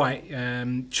go right.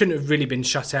 Shouldn't have really been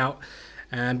shut out.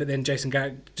 But then Jason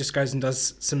Garrett just goes and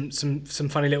does some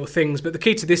funny little things. But the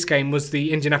key to this game was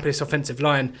the Indianapolis offensive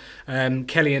line.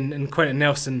 Kelly and Quentin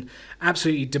Nelson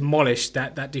absolutely demolished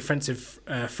that defensive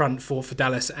front for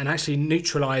Dallas and actually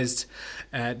neutralised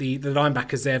the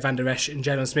linebackers there, Van Der Esch and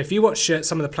Jalen Smith. You watch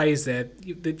some of the plays there,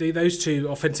 those two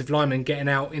offensive linemen getting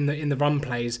out in the run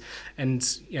plays and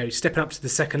stepping up to the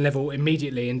second level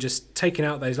immediately and just taking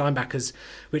out those linebackers,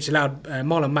 which allowed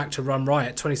Marlon Mack to run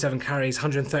riot, 27 carries,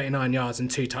 139 yards and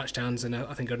 2 touchdowns, and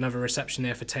I think another reception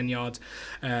there for 10 yards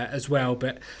as well.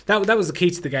 But that was the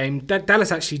key to the game.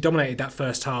 Dallas actually dominated that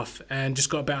first half and just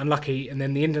got a bit unlucky, and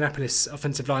then the Indianapolis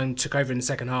offensive line took over in the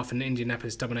second half and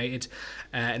Indianapolis dominated,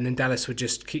 and then Dallas would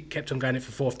just kept on going it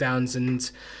for fourth downs and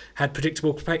had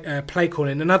predictable play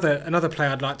calling. Another play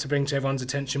I'd like to bring to everyone's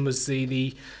attention was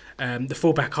the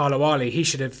fullback Harlow Ali. He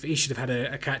should have had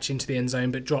a catch into the end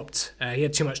zone, but dropped. He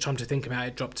had too much time to think about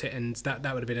it, dropped it, and that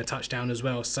would have been a touchdown as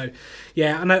well. So,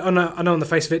 I know on the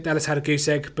face of it, Dallas had a goose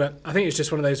egg, but I think it's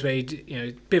just one of those where a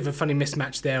bit of a funny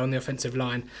mismatch there on the offensive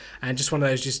line, and just one of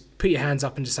those, just put your hands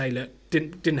up and just say, look,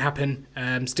 didn't happen.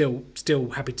 Still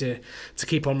happy to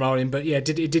keep on rolling, but it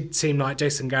did seem like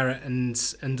Jason Garrett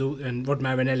and Rod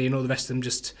Marinelli and all the rest of them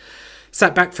just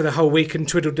sat back for the whole week and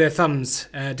twiddled their thumbs.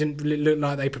 Didn't really look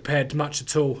like they prepared much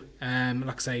at all.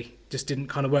 Like I say, just didn't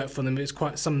kind of work for them. It was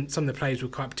quite some of the plays were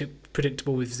quite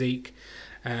predictable with Zeke.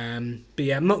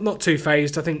 Not too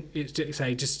phased. I think it's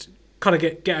just kind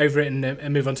of get over it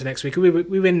and move on to next week. We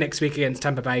win next week against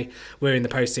Tampa Bay. We're in the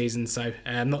postseason, so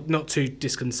not too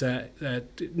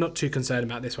concerned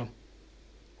about this one.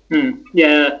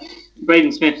 Yeah,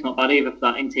 Braden Smith's not bad either for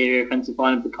that interior offensive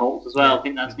line of the Colts as well. I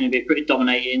think that's going to be a pretty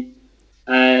dominating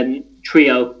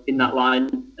trio in that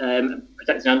line,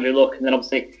 protecting Andrew Luck, and then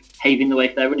obviously paving the way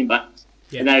for their running backs.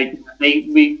 Yeah. And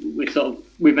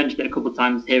we've mentioned it a couple of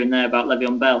times here and there about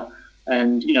Le'Veon Bell,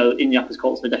 and Indianapolis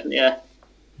Colts are definitely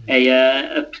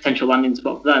a potential landing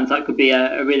spot for them. So that could be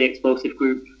a really explosive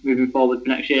group moving forward for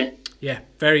next year. Yeah,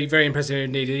 very, very impressive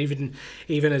indeed.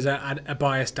 Even as a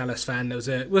biased Dallas fan, was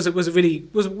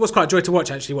quite a joy to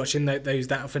watch, actually, watching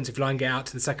that offensive line get out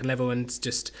to the second level and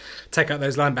just take out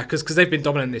those linebackers, because they've been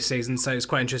dominant this season. So it's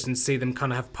quite interesting to see them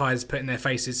kind of have pies put in their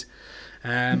faces.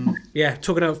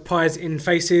 Talking of pies in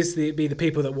faces, the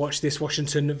people that watched this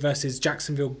Washington versus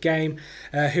Jacksonville game.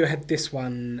 Who had this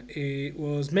one? It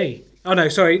was me. Oh no,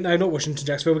 sorry, no, not Washington,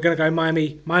 Jacksonville. We're going to go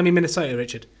Miami, Minnesota,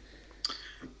 Richard.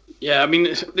 Yeah, I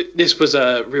mean, this was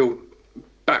a real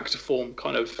back to form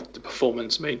kind of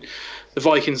performance. I mean, the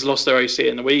Vikings lost their OC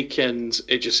in the week, and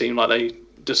it just seemed like they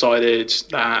decided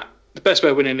that the best way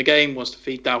of winning the game was to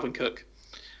feed Dalvin Cook,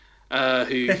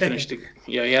 who finished.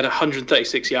 He had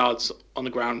 136 yards on the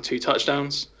ground, 2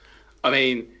 touchdowns. I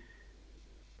mean,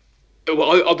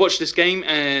 I watched this game,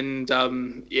 and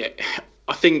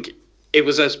I think it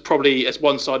was probably as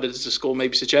one-sided as the score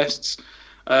maybe suggests.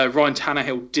 Ryan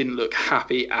Tannehill didn't look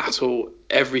happy at all.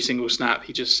 Every single snap,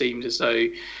 he just seemed as though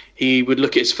he would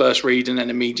look at his first read and then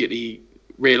immediately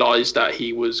realise that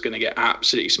he was going to get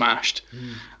absolutely smashed.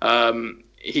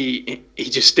 He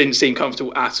just didn't seem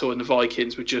comfortable at all, and the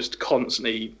Vikings were just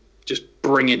constantly just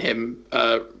bringing him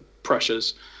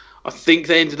pressures. I think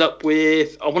they ended up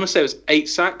with, I want to say it was 8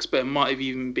 sacks, but it might have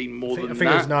even been more than that. I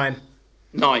think it was 9.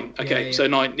 9, okay, yeah. So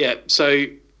 9, yeah. So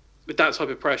with that type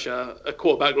of pressure, a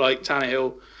quarterback like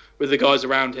Tannehill with the guys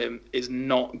around him is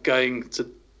not going to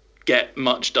get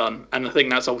much done. And I think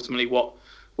that's ultimately what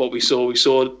we saw. We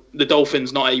saw the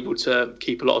Dolphins not able to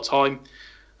keep a lot of time,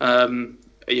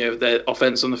 their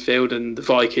offense on the field, and the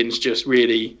Vikings just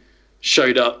really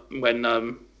showed up when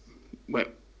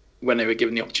they were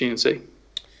given the opportunity.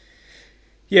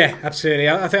 Yeah, absolutely.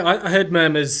 I think I heard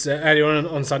murmurs earlier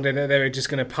on Sunday that they were just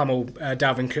going to pummel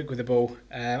Dalvin Cook with the ball.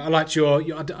 I liked your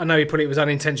I know you probably it was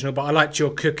unintentional, but I liked your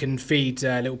cook and feed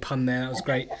little pun there. That was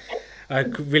great. I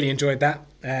really enjoyed that.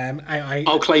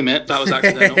 I'll claim it. That was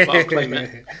accidental, but I'll claim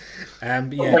it.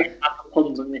 But yeah.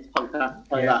 Puns on this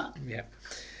podcast like that. Yeah,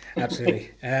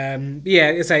 absolutely.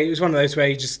 It was one of those where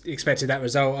you just expected that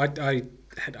result.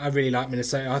 I really like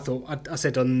Minnesota. I thought I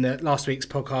said on last week's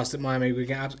podcast that Miami were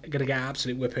going to get an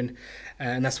absolute whipping,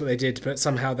 and that's what they did. But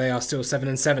somehow they are still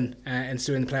 7-7 and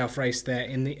still in the playoff race there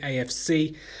in the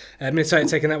AFC. Minnesota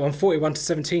taking that one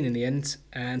 41-17 in the end.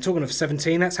 And talking of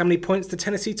 17, that's how many points the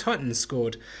Tennessee Titans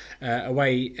scored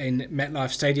away in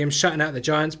MetLife Stadium, shutting out the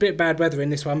Giants. Bit of bad weather in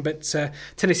this one, but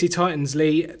Tennessee Titans,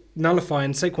 Lee,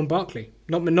 nullifying Saquon Barkley.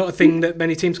 Not a thing that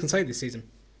many teams can say this season.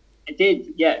 It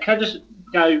did, yeah. Can I just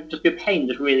be a pain,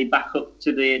 just really back up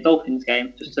to the Dolphins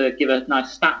game, just to give a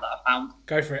nice stat that I found.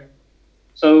 Go for it.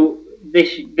 So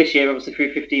this year, obviously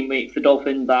through 15 weeks, the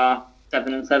Dolphins are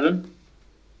 7-7.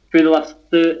 Through the last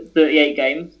 38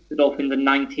 games, the Dolphins are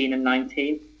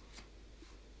 19-19.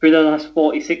 Through the last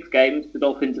 46 games, the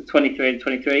Dolphins are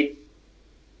 23-23.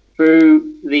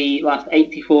 Through the last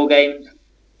 84 games,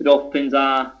 the Dolphins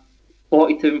are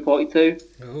 42-42.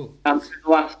 Oh. And through the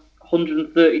last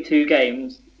 132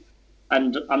 games,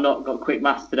 and I've not got quick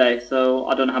maths today, so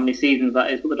I don't know how many seasons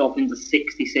that is, but the Dolphins are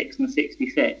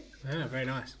 66-66. Yeah, very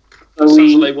nice. So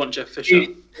sounds like they want Jeff Fisher.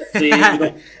 The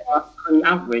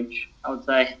average, I would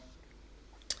say.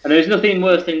 And there's nothing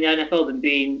worse in the NFL than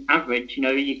being average. You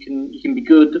know, you can be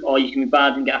good or you can be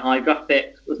bad and get a high draft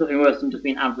pick. There's nothing worse than just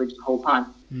being average the whole time.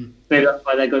 Maybe that's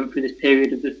why they're going through this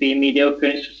period of just being mediocre,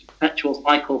 and it's just a perpetual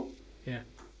cycle.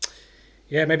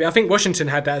 Yeah, maybe. I think Washington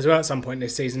had that as well at some point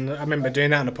this season. I remember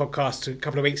doing that on a podcast a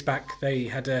couple of weeks back. They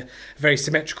had a very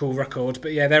symmetrical record.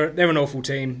 But yeah, they're an awful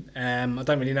team. I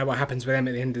don't really know what happens with them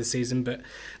at the end of the season. But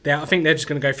I think they're just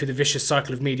going to go through the vicious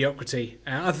cycle of mediocrity.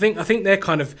 I think they're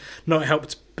kind of not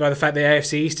helped by the fact the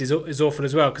AFC East is awful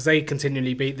as well, because they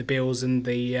continually beat the Bills and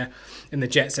the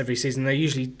Jets every season. They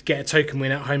usually get a token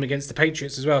win at home against the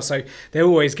Patriots as well. So they're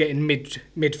always getting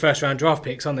mid first round draft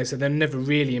picks, aren't they? So they're never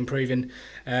really improving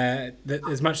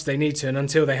as much as they need to. And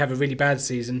until they have a really bad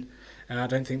season, I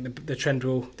don't think the trend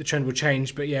will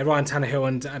change. But yeah, Ryan Tannehill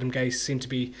and Adam Gase seem to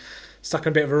be stuck in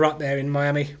a bit of a rut there in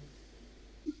Miami.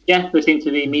 Yeah, they seem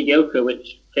to be mediocre,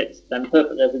 which fits them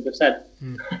perfectly, as I just said.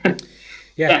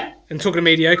 Yeah. And talking of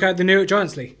mediocre, the New York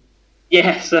Giants, Lee.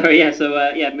 So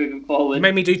moving forward. You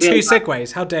made me do two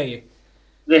segues. How dare you?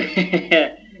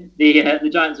 The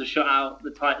Giants have shut out.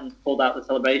 The Titans pulled out the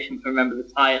celebration for Remember the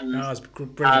Titans. Oh, that's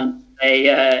brilliant. And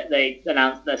they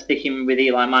announced they're sticking with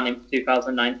Eli Manning for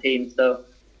 2019. So,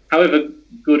 however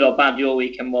good or bad your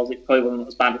weekend was, it probably wasn't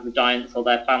as bad as the Giants or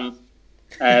their fans.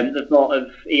 The thought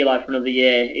of Eli for another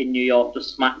year in New York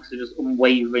just smacks of just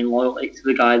unwavering loyalty to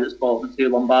the guy that's bought them 2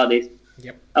 Lombardis.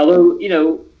 Yep. Although,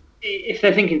 if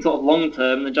they're thinking sort of long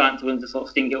term, the Giants are going to sort of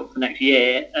stink it up for next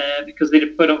year because they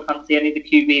don't fancy any of the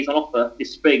QBs on offer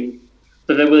this spring.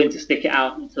 So they're willing to stick it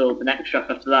out until the next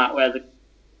draft after that, where the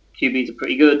QBs are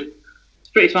pretty good. It's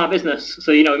pretty smart business.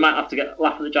 So, we might have to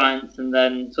laugh at the Giants and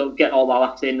then sort of get all our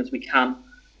laughs in as we can,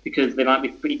 because they might be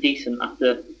pretty decent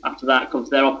after that, because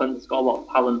their offense has got a lot of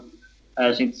talent.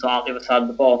 Just need to sort out the other side of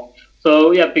the ball.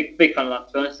 So, yeah, big fan of that,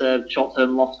 to be honest. A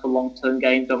short-term loss for long-term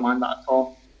gain, don't mind that at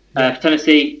all. For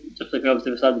Tennessee, just looking over to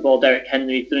the other side of the ball, Derrick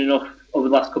Henry's done enough over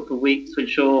the last couple of weeks to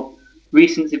ensure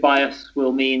recency bias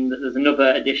will mean that there's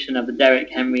another edition of the Derrick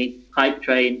Henry hype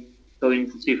train going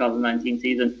into the 2019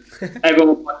 season. Everyone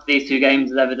will point to these 2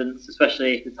 games as evidence,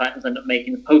 especially if the Titans end up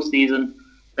making the postseason.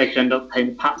 They could end up playing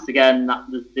the Pats again. That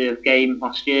was the game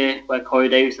last year where Corey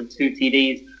Davis had 2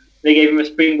 TDs. They gave him a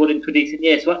springboard into a decent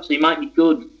year, so actually it might be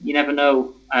good. You never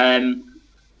know.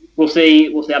 We'll see.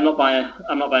 I'm not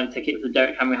buying a ticket for the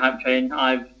Derrick Henry hype train.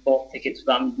 I've bought tickets for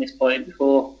that and misquoted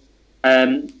before.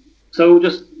 So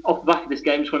just off the back of this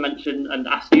game, just want to mention and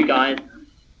ask you guys: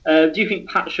 do you think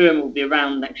Pat Shermer will be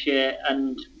around next year,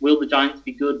 and will the Giants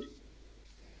be good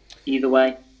either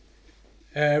way?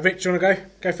 Rich, do you want to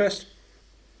go first?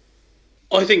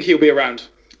 I think he'll be around.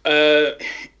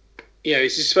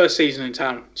 It's his first season in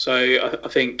town, so I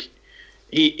think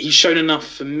he's shown enough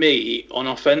for me on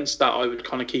offense that I would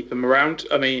kind of keep him around.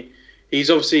 I mean, he's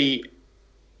obviously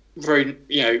very,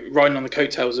 riding on the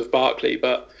coattails of Barkley,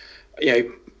 but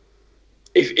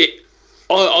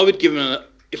I would give him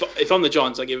if I'm the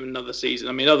Giants, I give him another season.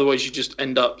 I mean, otherwise you just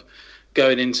end up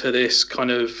going into this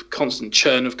kind of constant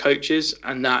churn of coaches,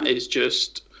 and that is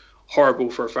just horrible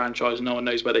for a franchise. No one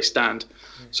knows where they stand.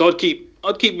 So I'd keep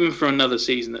him for another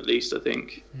season at least, I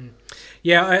think.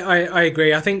 Yeah, I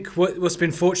agree. I think what's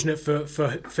been fortunate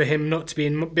for him not to be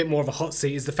in a bit more of a hot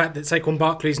seat is the fact that Saquon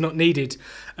Barkley's not needed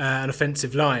an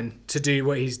offensive line to do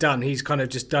what he's done. He's kind of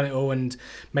just done it all and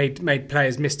made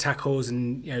players miss tackles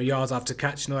and yards after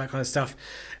catch and all that kind of stuff.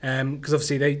 Because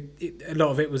obviously a lot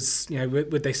of it was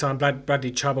would they sign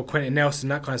Bradley Chubb or Quentin Nelson,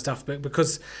 that kind of stuff. But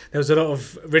because there was a lot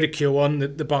of ridicule on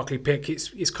the Barkley pick,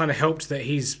 it's kind of helped that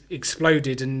he's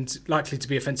exploded and likely to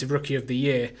be Offensive Rookie of the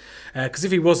Year. Because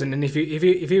if he wasn't, and if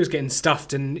he was getting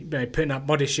stuffed and putting up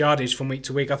modest yardage from week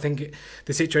to week, I think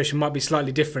the situation might be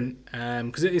slightly different.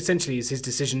 Because essentially it's his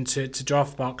decision to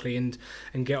draft Barkley and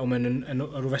Gettleman and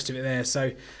all the rest of it there.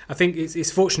 So I think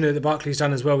it's fortunate that Barkley's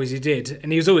done as well as he did,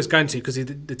 and he was always going to because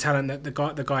the talent that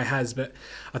the guy has. But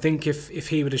I think if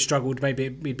he would have struggled, maybe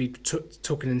we'd be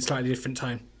talking in a slightly different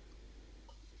time.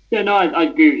 Yeah, no, I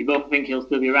agree with you both. I think he'll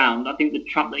still be around. I think the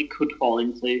trap that he could fall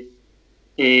into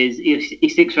is if he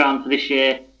sticks around for this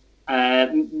year,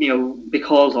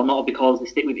 because or not because they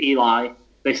stick with Eli,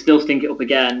 they still stink it up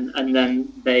again, and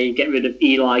then they get rid of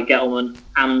Eli, Gettleman,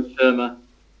 and Shermer,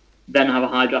 then have a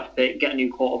high draft pick, get a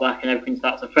new quarterback, and everything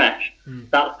starts afresh.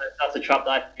 That's a trap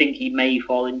that I think he may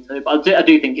fall into, but I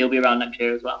do think he'll be around next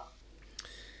year as well.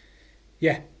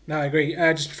 Yeah, no, I agree.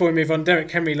 Just before we move on, Derrick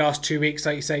Henry last 2 weeks,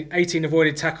 like you say, 18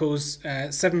 avoided tackles,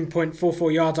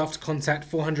 7.44 yards after contact,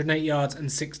 408 yards,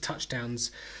 and 6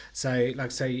 touchdowns. So, like I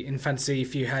say, in fantasy,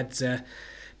 if you had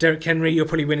Derrick Henry, you're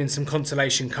probably winning some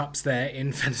consolation cups there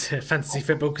in fantasy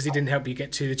football because he didn't help you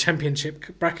get to the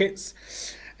championship brackets.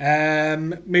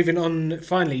 Moving on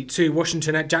finally to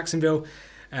Washington at Jacksonville.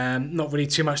 Not really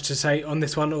too much to say on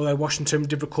this one, although Washington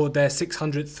did record their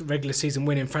 600th regular season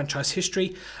win in franchise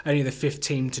history, only the 5th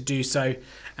team to do so,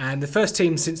 and the first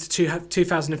team since the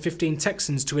 2015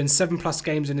 Texans to win 7+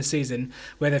 games in a season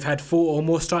where they've had 4 or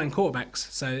more starting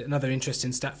quarterbacks. So another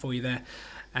interesting stat for you there.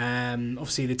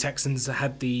 Obviously the Texans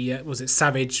had the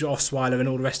Savage, Osweiler, and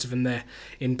all the rest of them there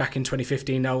back in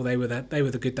 2015. Oh, they were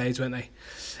the good days, weren't they?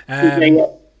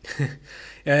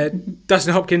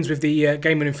 Dustin Hopkins with the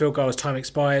game-winning field goal as time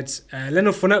expired.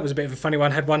 Leonard Fournette was a bit of a funny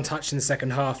one, had one touch in the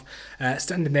second half,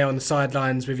 standing there on the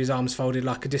sidelines with his arms folded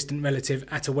like a distant relative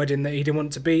at a wedding that he didn't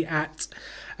want to be at.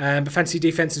 But fantasy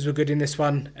defences were good in this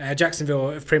one. Jacksonville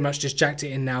have pretty much just jacked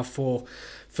it in now for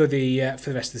the rest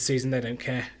of the season. They don't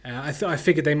care. I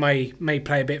figured they may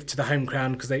play a bit to the home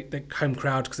crowd because they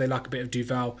like a bit of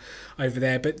Duval over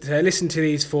there. But listen to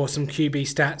these for some QB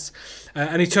stats.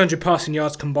 Only 200 passing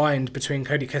yards combined between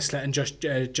Cody Kessler and Josh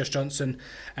Johnson,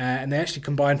 and they actually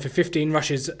combined for 15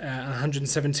 rushes and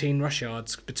 117 rush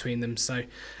yards between them. So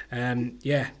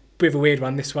bit of a weird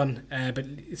one, this one. But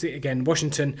again,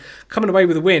 Washington coming away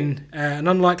with a win, an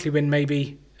unlikely win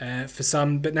maybe. For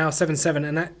some, but now 7-7,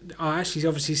 and that are actually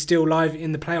obviously still live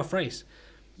in the playoff race.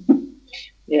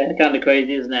 Yeah, kind of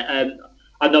crazy, isn't it?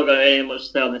 I've not got any much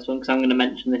to say on this one because I'm going to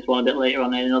mention this one a bit later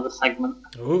on in another segment.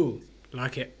 Oh,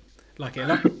 like it.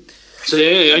 So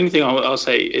the only thing I'll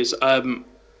say is what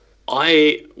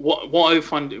I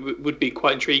find would be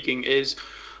quite intriguing is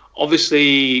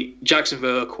obviously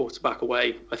Jacksonville are a quarterback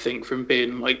away, I think, from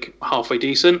being like halfway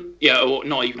decent. Yeah, or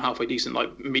not even halfway decent, like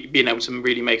being able to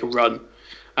really make a run.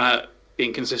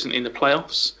 Being consistent in the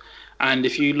playoffs. And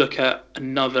if you look at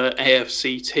another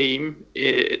AFC team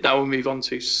that we'll move on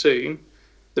to soon,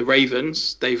 the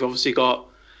Ravens, they've obviously got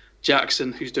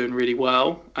Jackson, who's doing really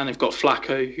well, and they've got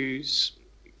Flacco, who's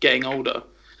getting older.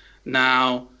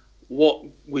 Now, what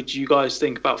would you guys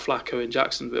think about Flacco in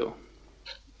Jacksonville?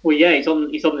 Well, yeah, he's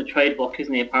on the trade block,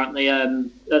 isn't he? Apparently, at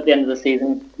the end of the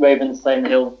season, Ravens saying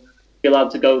that he'll be allowed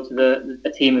to go to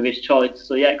a team of his choice.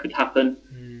 So yeah, it could happen.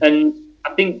 And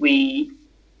I think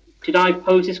did I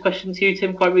pose this question to you,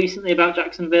 Tim, quite recently about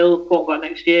Jacksonville, quarterback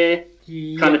next year?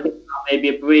 Yeah. Kind of think about maybe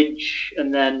a bridge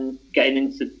and then getting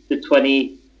into the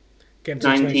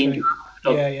 2019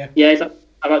 draft. Yeah, is that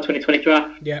about 2020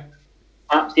 draft? Yeah.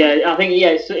 Perhaps, yeah. I think,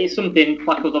 it's something.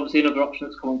 Flacco's obviously another option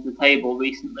that's come to the table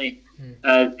recently.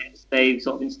 They've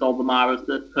sort of installed Lamar as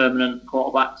the permanent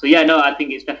quarterback. So, yeah, no, I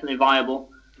think it's definitely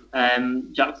viable.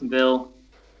 Jacksonville,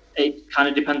 it kind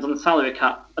of depends on the salary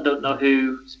cap. I don't know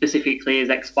who specifically is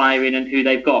expiring and who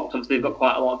they've got. Obviously, they've got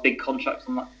quite a lot of big contracts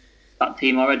on that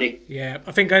team already. Yeah,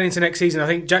 I think going into next season, I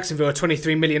think Jacksonville are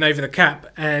 23 million over the cap,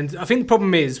 and I think the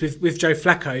problem is with Joe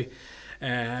Flacco.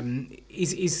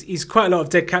 He's quite a lot of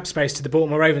dead cap space to the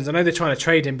Baltimore Ravens. I know they're trying to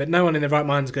trade him, but no one in their right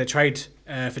mind is going to trade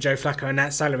for Joe Flacco and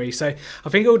that salary. So I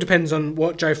think it all depends on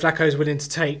what Joe Flacco is willing to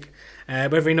take.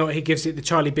 Whether or not he gives it the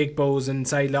Charlie Big Balls and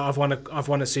say, look, I've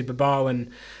won a Super Bowl and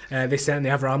this, that, and the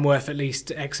other, I'm worth at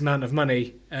least X amount of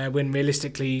money. When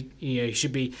realistically, he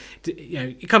should be.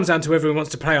 It comes down to whether he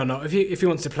wants to play or not. If he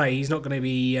wants to play, he's not going to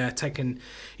be taking.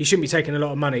 He shouldn't be taking a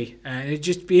lot of money. It'd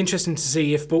just be interesting to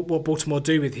see what Baltimore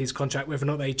do with his contract, whether or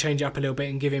not they change it up a little bit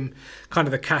and give him kind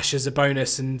of the cash as a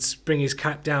bonus and bring his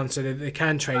cap down so that they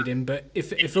can trade him. But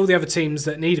if all the other teams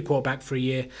that need a quarterback for a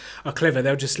year are clever,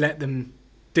 they'll just let them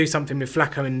do something with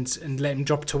Flacco and let him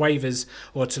drop to waivers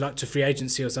or to free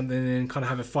agency or something, and then kind of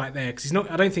have a fight there, because he's not.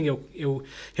 I don't think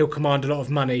he'll command a lot of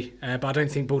money, but I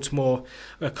don't think Baltimore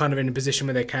are kind of in a position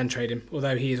where they can trade him.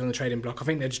 Although he is on the trading block, I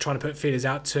think they're just trying to put feelers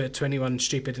out to anyone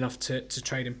stupid enough to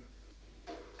trade him.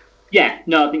 Yeah,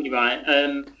 no, I think you're right.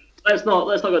 Let's not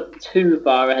go too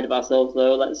far ahead of ourselves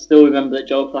though. Let's still remember that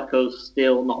Joe Flacco's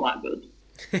still not that good.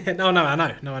 No, I know.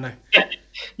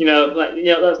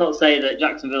 Let's not say that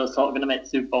Jacksonville's sort of going to make the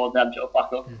Super Bowl and have Joe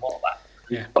Flacco for quarterback.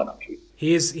 Yeah,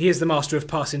 he is the master of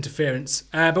pass interference.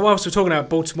 But whilst we're talking about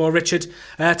Baltimore, Richard,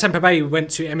 Tampa Bay went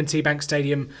to M&T Bank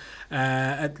Stadium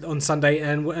on Sunday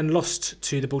and lost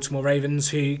to the Baltimore Ravens,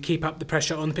 who keep up the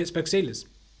pressure on the Pittsburgh Steelers.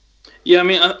 Yeah, I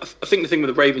mean, I think the thing with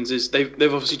the Ravens is they've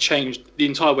obviously changed the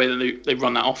entire way that they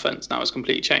run that offense. Now it's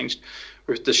completely changed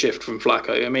with the shift from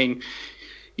Flacco. I mean,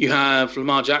 you have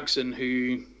Lamar Jackson,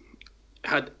 who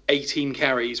had 18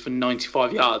 carries for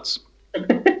 95 yards.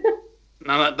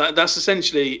 Now that's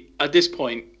essentially, at this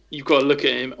point, you've got to look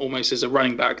at him almost as a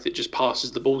running back that just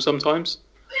passes the ball sometimes.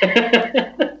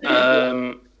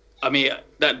 I mean,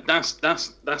 that's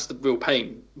the real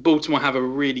pain. Baltimore have a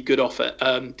really good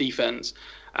defense,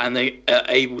 and they are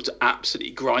able to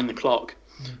absolutely grind the clock.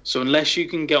 So unless you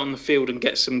can get on the field and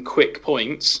get some quick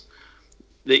points,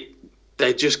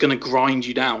 they're just going to grind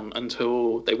you down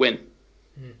until they win.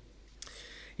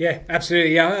 Yeah,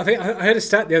 absolutely. Yeah, I think I heard a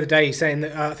stat the other day saying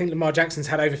that I think Lamar Jackson's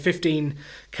had over 15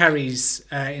 carries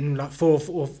in like 4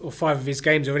 or 5 of his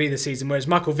games already this season, whereas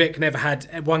Michael Vick never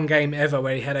had one game ever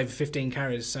where he had over 15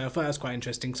 carries. So I thought that was quite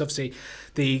interesting, because obviously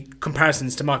the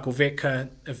comparisons to Michael Vick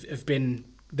have been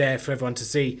there for everyone to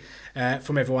see,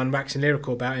 from everyone waxing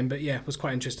lyrical about him. But yeah, it was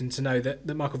quite interesting to know that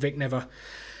Michael Vick never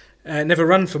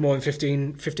run for more than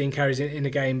 15 carries in a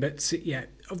game. But yeah,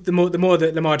 the more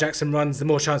that Lamar Jackson runs, the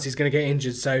more chance he's going to get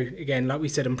injured. So again, like we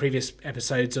said on previous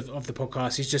episodes of the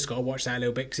podcast, he's just got to watch that a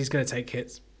little bit, because he's going to take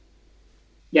hits.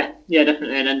 Yeah,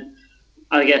 definitely. And then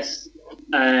I guess,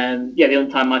 the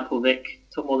only time Michael Vick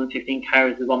took more than 15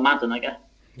 carries was on Madden, I guess.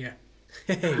 Yeah.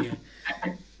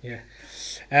 Yeah.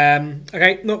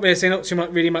 Okay, not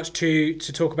too much to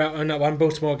talk about on that one.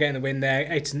 Baltimore getting the win there,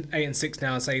 8-6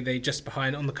 now. I say they just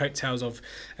behind on the coattails of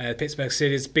Pittsburgh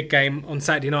Steelers. Big game on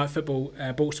Saturday Night Football.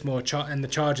 Baltimore and the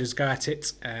Chargers go at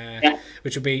it,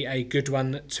 which will be a good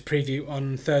one to preview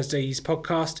on Thursday's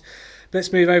podcast.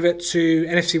 Let's move over to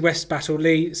NFC West battle.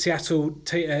 Lee, Seattle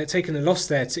taking a loss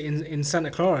there in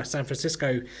Santa Clara. San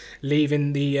Francisco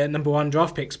leaving the number 1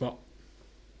 draft pick spot.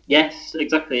 Yes,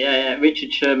 exactly. Yeah.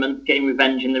 Richard Sherman getting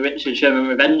revenge in the Richard Sherman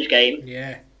revenge game.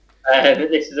 Yeah.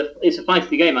 It's a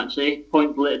feisty game, actually.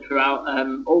 Points littered throughout,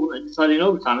 deciding in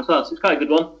overtime as well. So it's quite a good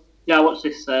one. Yeah, I watched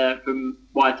this from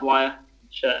wire to wire,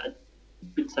 which I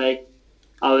would say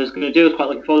I was going to do. I was quite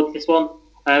looking forward to this one.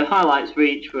 Highlights for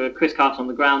each were Chris Carson on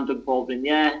the ground, Doug Baldwin in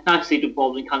the air. Nice to see Doug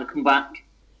Baldwin kind of come back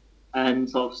and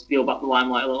sort of steal back the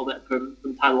limelight a little bit from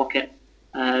Tyler Lockett.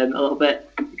 A little bit.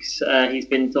 He's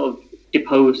been sort of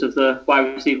deposed as the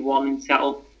wide receiver 1 in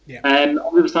Seattle. Yeah. On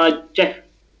the other side, Jeff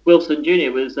Wilson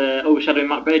Jr. was overshadowing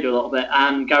Matt Brady a little bit,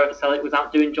 and Garrett Selleck was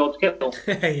outdoing George Kittle.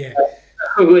 Yeah.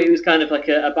 It was kind of like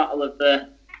a battle of the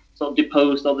sort of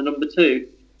deposed or the number 2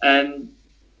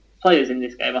 players in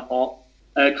this game, I thought.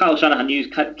 Kyle Shanahan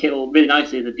used Kittle really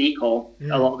nicely as a decoy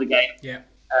a lot of the game. Yeah.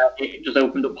 It just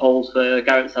opened up holes for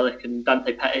Garrett Selleck and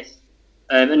Dante Pettis.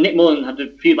 And Nick Mullen had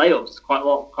a few layups, quite a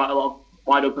lot of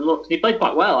wide open looks. He played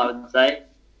quite well, I would say,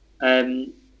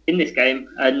 in this game.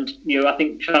 And I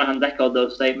think Shanahan's echoed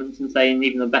those statements and saying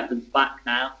even though Beckham's back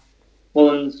now,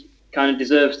 Mullins kind of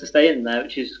deserves to stay in there,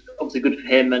 which is obviously good for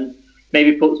him, and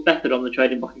maybe puts Beckford on the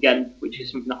trading block again, which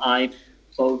is something that I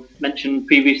sort of mentioned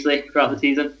previously throughout the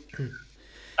season.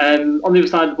 On the other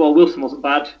side, well, Wilson wasn't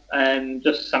bad.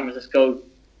 Just San Francisco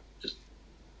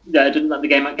didn't let the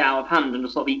game get out of hand and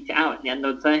just sort of eked it out in the end,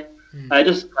 I would say.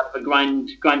 Just kind of a grind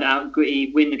it out,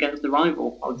 gritty win against the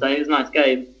rival, I would say. It was a nice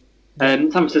game. San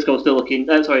Francisco still looking,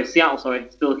 Seattle,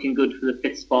 still looking good for the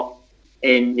 5th spot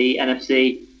in the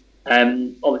NFC.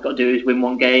 All they've got to do is win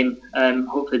one game.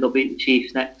 Hopefully they'll beat the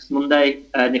Chiefs next Monday,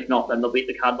 and if not, then they'll beat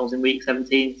the Cardinals in Week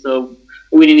 17. So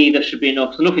winning either should be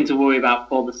enough. So nothing to worry about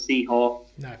for the Seahawks.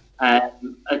 No. A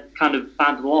kind of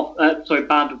bad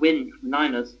win from the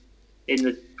Niners in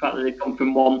the fact that they've gone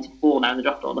from 1 to 4 now in the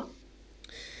draft order.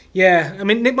 Yeah, I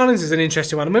mean, Nick Mullins is an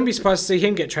interesting one. I wouldn't be surprised to see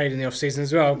him get traded in the off-season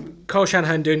as well. Kyle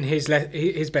Shanahan doing his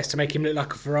best to make him look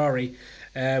like a Ferrari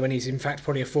when he's in fact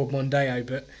probably a Ford Mondeo.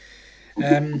 But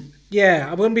yeah,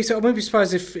 I wouldn't be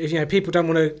surprised if people don't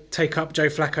want to take up Joe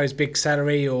Flacco's big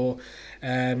salary or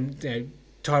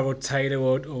Tyrod Taylor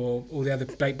or all the other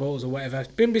Blake Bortles or whatever.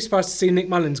 Wouldn't be surprised to see Nick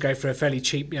Mullins go for a fairly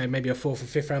cheap, maybe a 4th or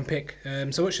 5th round pick.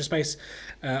 So watch your space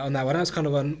on that one. That's kind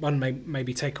of one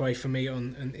maybe takeaway for me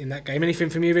in that game.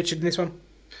 Anything from you, Richard, in this one?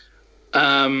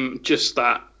 Just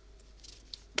that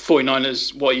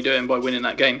 49ers, what are you doing by winning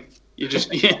that game? You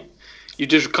just you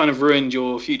just kind of ruined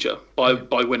your future by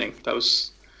winning. That was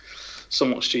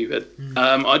somewhat stupid.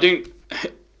 I don't.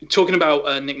 Talking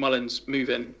about Nick Mullins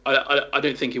moving, I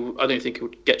don't think he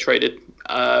would get traded.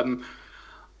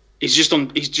 He's just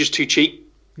too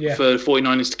cheap for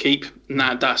 49ers to keep. And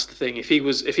that's the thing. If he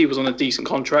was on a decent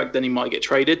contract, then he might get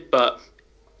traded. But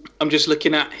I'm just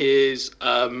looking at his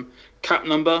cap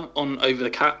number on over the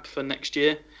cap for next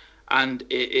year, and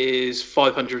it is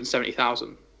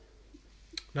 $570,000.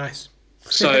 Nice.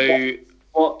 So,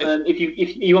 what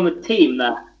if you on the team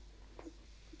there?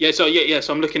 So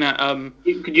I'm looking at.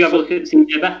 Could you have a look at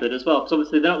CJ Beathard as well? Because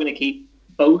obviously they're not going to keep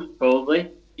both, probably.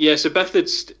 Yeah, so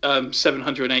Beathard's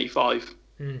 785.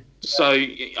 So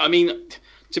I mean,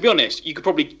 to be honest, you could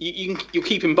probably you'll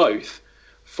keep them both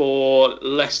for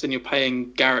less than you're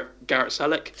paying Garrett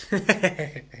Selleck.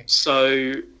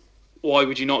 So why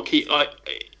would you not keep?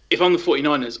 If I'm the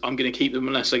 49ers, I'm going to keep them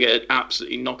unless I get an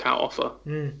absolutely knockout offer.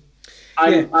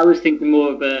 I was thinking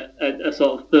more of a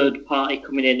sort of third party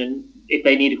coming in, and if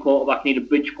they need a quarterback, need a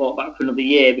bridge quarterback for another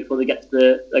year before they get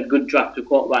to a good draft of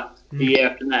quarterbacks the year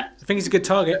after next. I think he's a good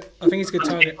target. I was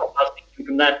thinking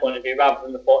from their point of view, rather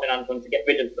than the 49ers wanting to get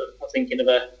rid of them, I was thinking of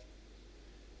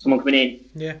someone coming in.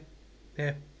 Yeah.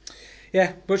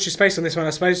 Watch your space on this one,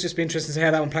 I suppose. Just be interested to see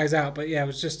how that one plays out. But yeah, it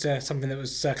was just something that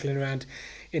was circling around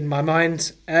in my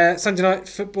mind. Sunday night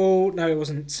football. No, it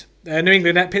wasn't. New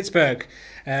England at Pittsburgh.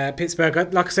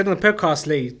 Pittsburgh, like I said on the podcast,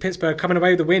 Lee, Pittsburgh coming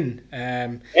away with the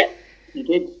win. You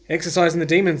did. Exercising the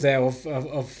demons there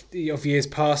of years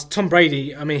past. Tom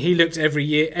Brady, I mean, he looked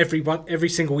every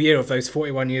single year of those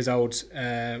 41 years old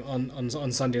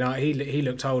on Sunday night. He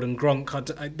looked old, and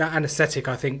Gronk, that anaesthetic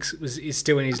I think is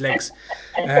still in his legs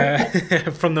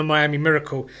from the Miami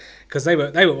Miracle, because they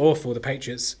were awful, the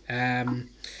Patriots.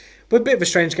 But a bit of a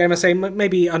strange game, I say,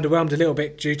 maybe underwhelmed a little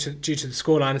bit due to the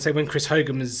scoreline. I say when Chris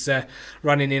Hogan was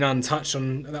running in untouched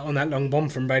on that long bomb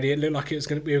from Brady, it looked like we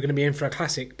were going to be in for a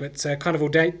classic, but kind of all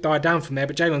died down from there.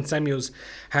 But Jalen Samuels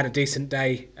had a decent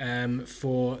day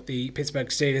for the Pittsburgh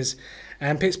Steelers,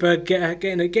 and Pittsburgh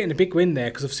getting a big win there,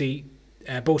 because obviously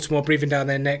Baltimore breathing down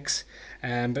their necks,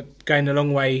 but going a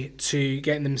long way to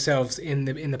getting themselves in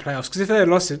the playoffs. Because if they had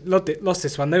lost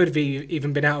this one, they would have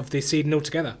even been out of the seeding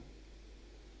altogether.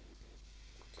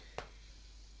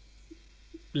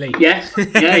 Lee. Yes.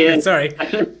 Yeah. Sorry,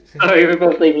 we're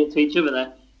both leaving it to each other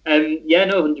there.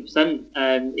 100%.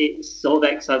 It's sort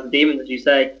of exercise the demon, as you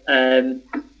say.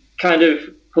 Kind of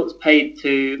puts paid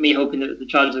to me hoping that the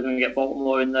Chargers are going to get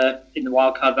Baltimore in the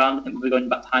wild card round. I think we'll be going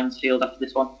back to Heinz Field after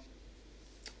this one.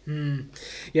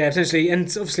 Yeah, potentially. And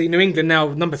obviously New England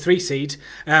now number 3 seed.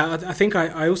 I think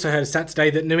I also heard a stat today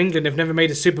that New England have never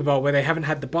made a Super Bowl where they haven't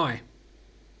had the bye.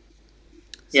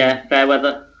 So, yeah, fair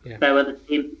weather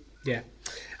team. Yeah.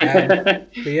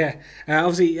 But yeah,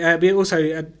 obviously, we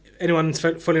also anyone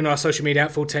following our social media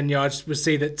at Full 10 Yards will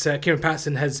see that Kieran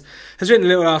Patterson has written a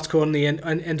little article on the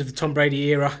end of the Tom Brady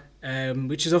era,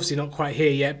 which is obviously not quite here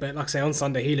yet. But like I say, on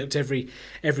Sunday he looked every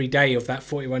day of that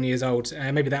 41 years old.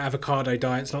 Maybe that avocado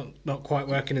diet's not quite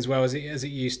working as well as it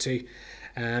used to.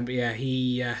 But yeah,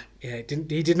 he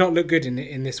did not look good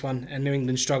in this one, and New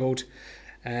England struggled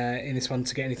in this one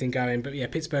to get anything going. But yeah,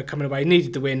 Pittsburgh coming away,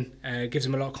 needed the win, gives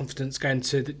them a lot of confidence going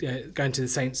to the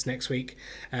Saints next week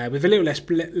with a little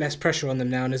less pressure on them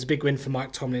now, and there's a big win for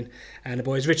Mike Tomlin and the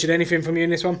boys. Richard, anything from you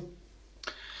in this one?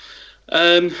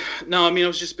 No, I mean, I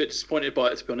was just a bit disappointed by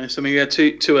it, to be honest. I mean, we had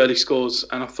two early scores,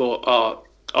 and I thought,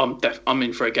 I'm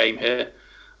in for a game here,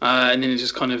 and then it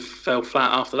just kind of fell flat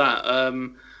after that.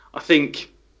 I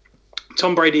think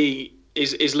Tom Brady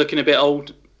is looking a bit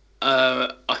old.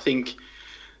 I think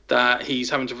that he's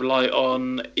having to rely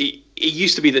on... It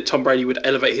used to be that Tom Brady would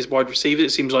elevate his wide receivers.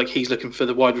 It seems like he's looking for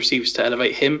the wide receivers to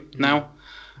elevate him now.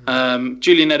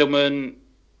 Julian Edelman,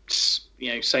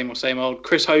 same old.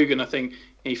 Chris Hogan, I think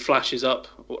he flashes up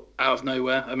out of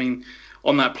nowhere. I mean,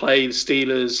 on that play, the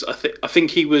Steelers, I think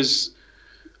he was,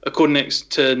 according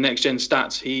to Next Gen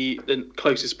Stats, the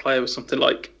closest player was something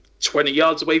like 20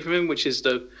 yards away from him, which is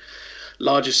the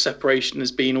largest separation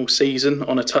has been all season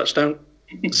on a touchdown.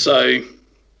 So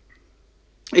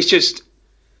it's just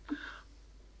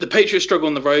the Patriots struggle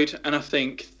on the road, and I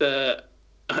think that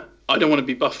I don't want to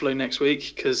be Buffalo next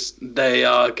week because they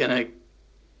are gonna.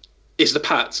 It's the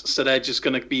Pats, so they're just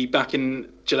going to be back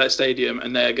in Gillette Stadium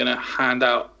and they're going to hand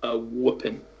out a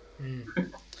whooping.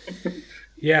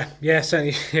 Yeah,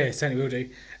 certainly will do.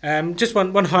 Just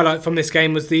one highlight from this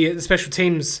game was the special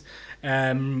teams.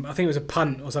 I think it was a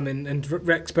punt or something, and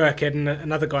Rex Burkhead and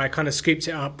another guy kind of scooped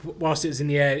it up whilst it was in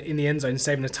the air in the end zone,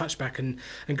 saving a touchback and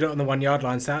got it on the 1 yard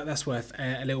line. So that's worth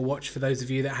a little watch for those of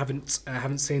you that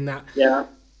haven't seen that. Yeah,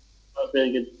 that was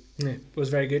really good. Yeah, it was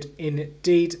very good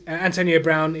indeed. Antonio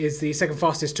Brown is the second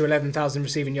fastest to 11,000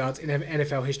 receiving yards in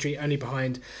NFL history, only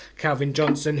behind Calvin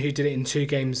Johnson, who did it in 2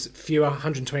 games fewer,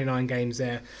 129 games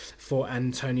there for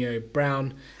Antonio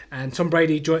Brown. And Tom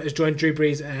Brady has joined Drew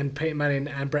Brees and Peyton Manning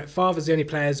and Brett Favre as the only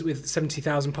players with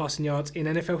 70,000 passing yards in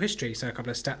NFL history. So a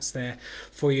couple of stats there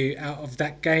for you out of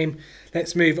that game.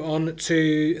 Let's move on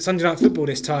to Sunday Night Football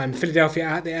this time. Philadelphia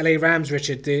at the LA Rams,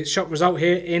 Richard. The shock result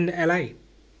here in LA.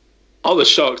 I was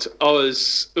shocked. I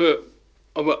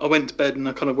went to bed and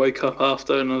I kind of woke up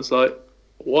after and I was like,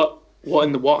 what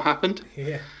in the what happened?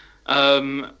 Yeah.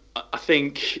 I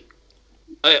think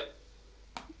I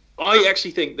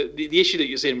actually think that the issue that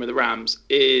you're seeing with the Rams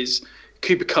is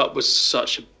Cooper Kupp was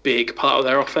such a big part of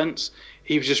their offense.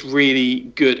 He was just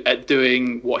really good at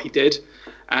doing what he did,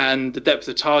 and the depth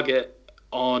of target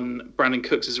on Brandon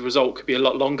Cooks as a result could be a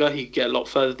lot longer. He could get a lot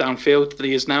further downfield than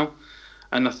he is now,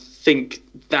 and I think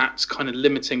that's kind of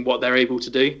limiting what they're able to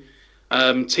do.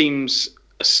 Teams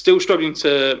are still struggling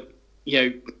to,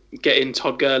 get in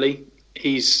Todd Gurley.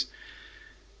 The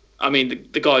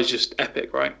guy's just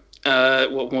epic, right?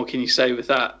 What more can you say with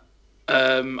that?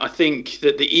 I think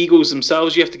that the Eagles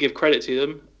themselves, you have to give credit to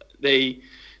them.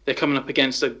 They're coming up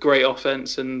against a great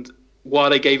offense, and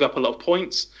while they gave up a lot of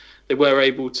points, they were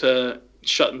able to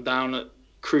shut them down at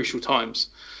crucial times.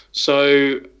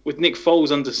 So with Nick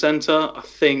Foles under centre, I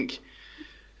think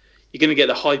you're going to get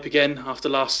the hype again after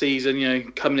last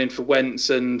season, coming in for Wentz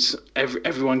and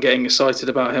everyone getting excited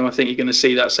about him. I think you're going to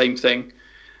see that same thing.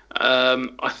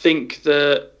 I think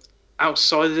that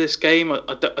outside of this game,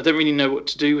 I don't really know what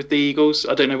to do with the Eagles.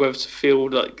 I don't know whether to feel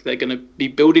like they're going to be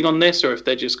building on this or if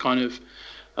they're just kind of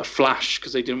a flash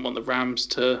because they didn't want the Rams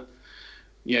to,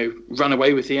 run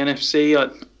away with the NFC.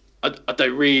 I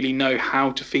don't really know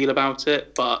how to feel about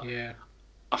it, but yeah.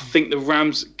 I think the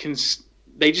Rams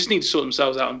they just need to sort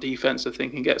themselves out on defense, I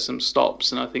think, and get some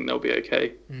stops, and I think they'll be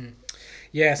okay.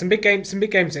 Yeah, some big games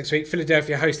next week.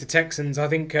 Philadelphia host the Texans. I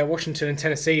think Washington and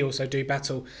Tennessee also do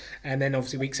battle, and then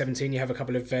obviously week 17 you have a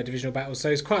couple of divisional battles. So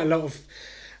it's quite a lot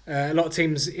of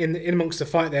teams in amongst the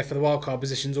fight there for the wildcard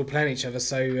positions, all playing each other.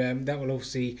 So that will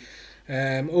obviously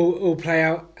all play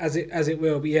out as it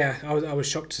will. But yeah, I was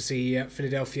shocked to see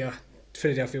Philadelphia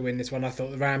win this one. I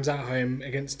thought the Rams at home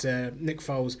against Nick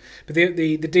Foles, but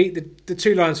the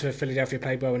two lines for Philadelphia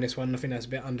played well in this one. I think that's a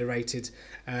bit underrated.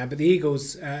 But the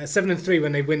Eagles 7-3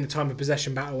 when they win the time of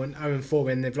possession battle, and 0-4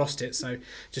 when they've lost it. So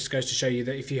just goes to show you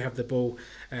that if you have the ball,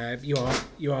 you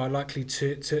are likely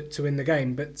to win the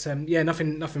game. But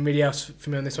nothing really else for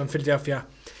me on this one. Philadelphia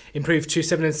improved to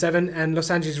 7-7, and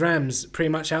Los Angeles Rams pretty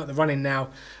much out the running now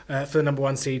for the number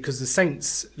 1 seed because the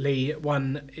Saints, Lee,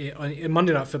 won in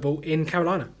Monday Night Football in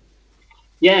Carolina.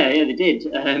 Yeah, they did.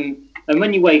 And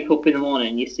when you wake up in the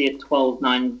morning, you see a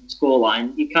 12-9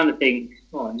 scoreline, you kind of think,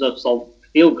 there's all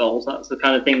field goals. That's the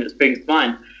kind of thing that springs to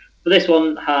mind. But this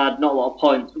one had not a lot of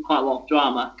points, but quite a lot of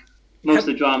drama. Most of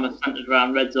the drama centred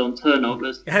around red zone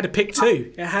turnovers. It had a pick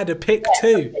two.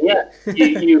 Yeah,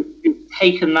 you've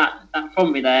taken that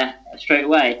from me there straight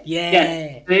away.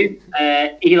 Yeah.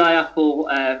 Eli Apple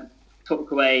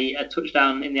took away a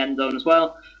touchdown in the end zone as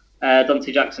well.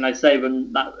 Dante Jackson, I'd say,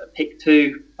 run that pick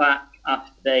 2 back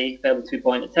after they failed a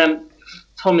 2-point attempt.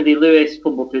 Tommy Lee Lewis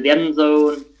fumbled through the end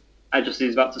zone just as he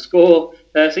was about to score.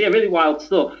 Really wild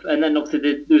stuff. And then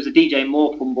obviously there was a DJ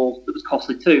Moore fumble that was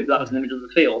costly too, but that was in the middle of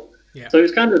the field. Yeah. So it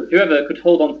was kind of whoever could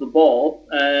hold on to the ball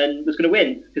and was going to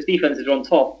win because defenses are on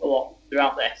top a lot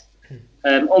throughout this.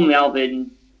 Only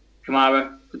Alvin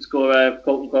Kamara could score a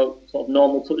quote-unquote sort of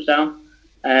normal touchdown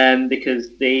because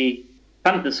the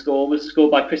Panthers score was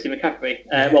scored by Christian McCaffrey,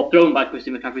 thrown by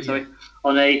Christian McCaffrey,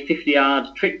 on a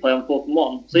 50-yard trick play on 4th and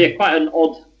 1. So quite an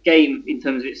odd game in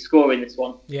terms of its scoring. This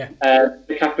one, Yeah.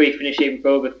 McCaffrey finishing for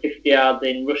over 50 yards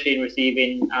in rushing,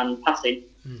 receiving, and passing,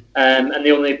 and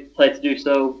the only player to do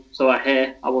so I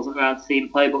hear, I wasn't around to see him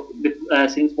play, but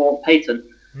since Walt Payton.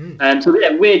 So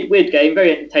yeah, weird game,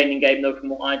 very entertaining game though from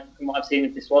what I've seen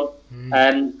of this one.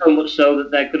 So much so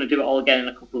that they're going to do it all again in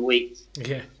a couple of weeks.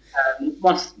 Yeah.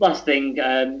 Last thing,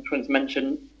 trying to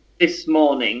mention, this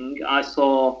morning I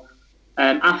saw,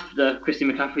 after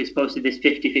Christian McCaffrey's posted this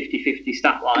 50-50-50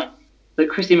 stat line, that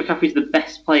Christian McCaffrey's the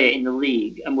best player in the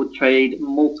league and would trade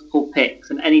multiple picks,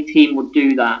 and any team would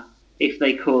do that if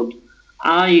they could.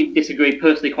 I disagree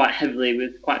personally quite heavily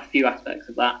with quite a few aspects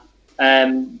of that.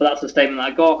 But that's the statement that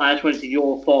I got. I just wanted to see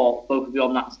your thought, both of you,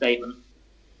 on that statement.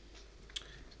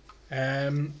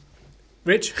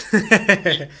 Rich?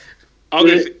 I'll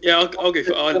go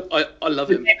for I love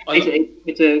him.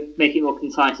 To make it more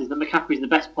concise, is that McCaffrey's the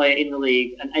best player in the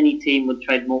league, and any team would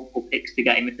trade multiple picks to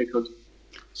get him if they could.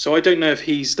 So I don't know if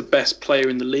he's the best player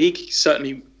in the league. He's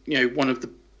certainly, one of the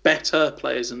better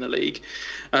players in the league.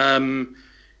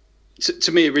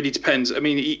 To me, it really depends. I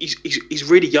mean, he's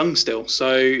really young still.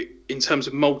 So in terms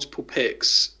of multiple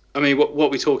picks, I mean, what are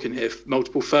we talking here?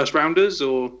 Multiple first rounders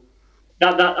or?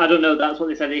 That I don't know. That's what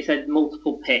they said. They said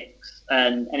multiple picks,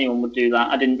 and anyone would do that.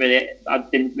 I didn't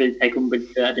really take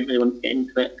umbrage to it. I didn't really want to get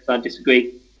into it because I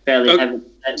disagree fairly heavily.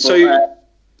 So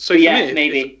yeah, me,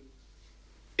 maybe.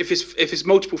 If it's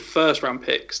multiple first round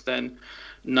picks, then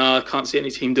no, I can't see any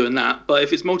team doing that. But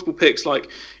if it's multiple picks, like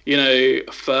a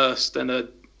first and a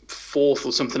fourth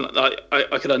or something like that,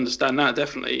 I could understand that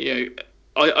definitely.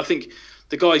 I think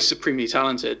the guy's supremely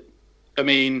talented. I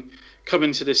mean, coming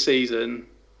into this season,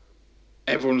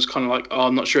 everyone's kind of like,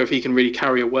 I'm not sure if he can really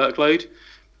carry a workload.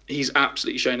 He's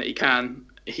absolutely shown that he can.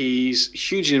 He's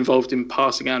hugely involved in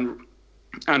passing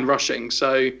and rushing.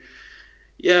 So,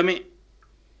 yeah, I mean,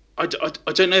 I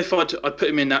don't know if I'd put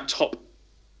him in that top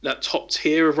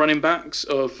tier of running backs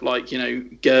of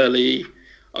Gurley.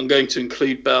 I'm going to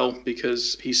include Bell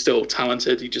because he's still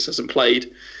talented. He just hasn't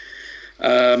played.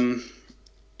 David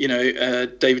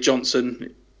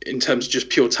Johnson in terms of just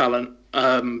pure talent.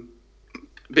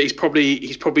 But he's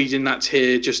probably in that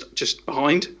tier just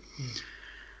behind.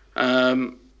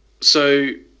 So,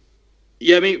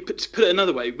 yeah, I mean, to put it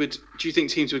another way, do you think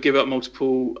teams would give up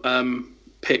multiple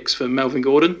picks for Melvin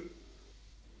Gordon?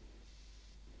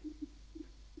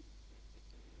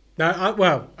 No,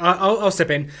 I'll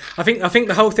step in. I think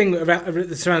the whole thing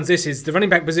that surrounds this is the running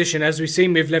back position, as we've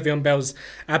seen with Le'Veon Bell's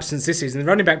absence this season. The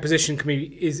running back position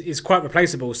is quite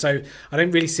replaceable. So I don't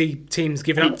really see teams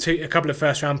giving up to a couple of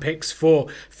first round picks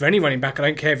for any running back. I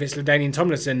don't care if it's LaDainian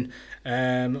Tomlinson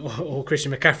or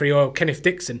Christian McCaffrey or Kenneth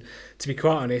Dixon, to be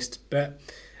quite honest. But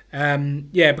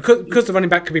because the running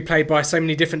back can be played by so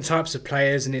many different types of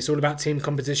players and it's all about team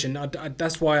composition,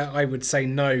 that's why I would say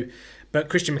no. But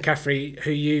Christian McCaffrey,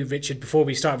 who you, Richard, before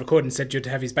we started recording, said you'd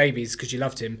have his babies because you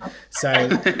loved him. So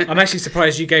I'm actually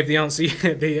surprised you gave the answer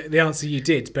the answer you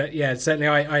did. But yeah, certainly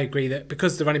I agree that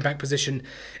because the running back position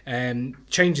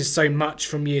changes so much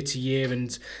from year to year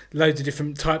and loads of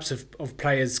different types of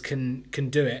players can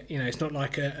do it. It's not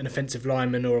like an offensive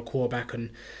lineman or a quarterback and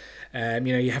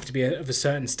you have to be of a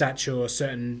certain stature or a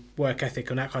certain work ethic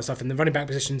and that kind of stuff. And the running back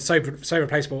position is so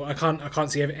replaceable. I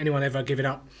can't see anyone ever giving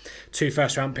up 2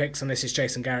 first round picks unless it's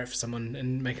Jason Garrett for someone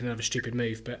and making another stupid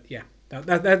move. But yeah,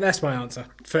 that's my answer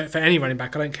for any running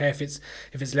back. I don't care if it's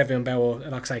Le'Veon Bell or,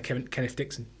 like I say, Kenneth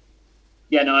Dixon.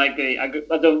 Yeah, no, I agree.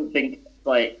 I don't think,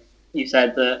 like you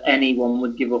said, that anyone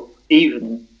would give up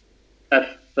even a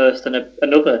first and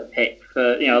another pick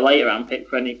for a later round pick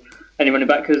for any running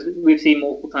back, because we've seen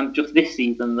multiple times just this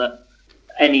season that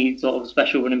any sort of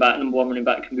special running back, number one running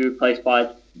back, can be replaced by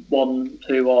 1,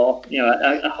 2, or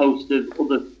a host of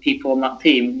other people on that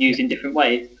team used in different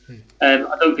ways. I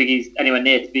don't think he's anywhere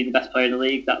near to be the best player in the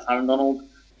league. That's Aaron Donald,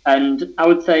 and I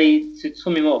would say, to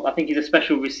sum him up, I think he's a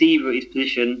special receiver at his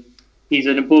position. He's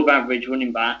an above average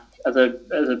running back as a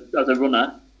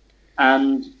runner,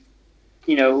 and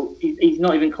he's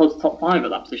not even close to top 5 at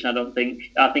that position, I don't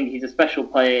think. I think he's a special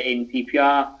player in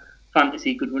PPR,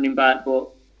 fantasy, good running back, but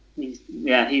he's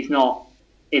not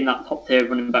in that top tier of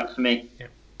running backs for me. Yeah.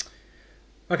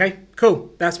 Okay,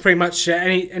 cool. That's pretty much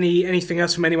anything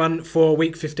else from anyone for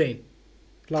week 15?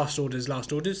 Last orders.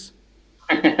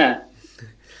 No.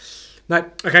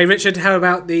 Okay, Richard, how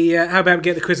about we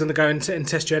get the quiz on the go and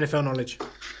test your NFL knowledge?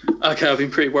 Okay, I've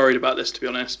been pretty worried about this, to be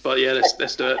honest, but yeah,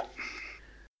 let's do it.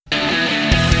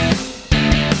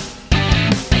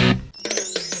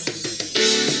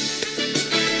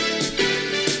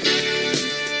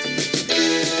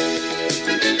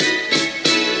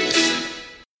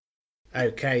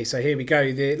 Okay, so here we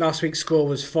go. The last week's score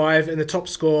was 5, and the top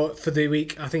score for the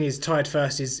week, I think, is tied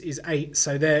first is 8.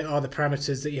 So there are the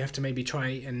parameters that you have to maybe try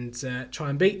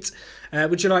and beat.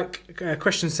 Would you like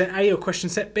question set A or question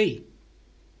set B?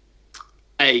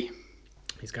 A.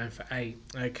 He's going for A.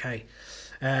 Okay,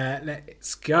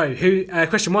 let's go.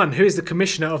 Question 1: Who is the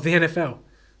commissioner of the NFL?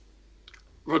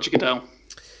 Roger Goodell.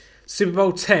 Super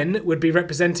Bowl 10 would be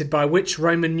represented by which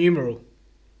Roman numeral?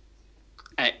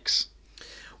 X.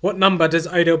 What number does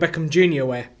Odell Beckham Jr.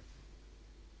 wear?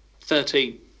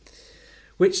 13.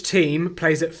 Which team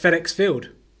plays at FedEx Field?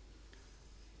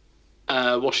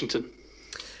 Washington.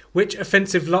 Which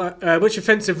offensive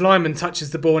lineman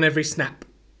touches the ball on every snap?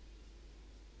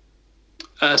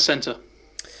 Centre.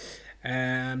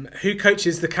 Who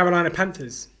coaches the Carolina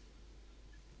Panthers?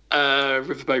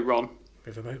 Riverboat Ron.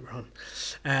 Riverboat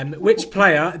Ron. Which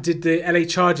player did the LA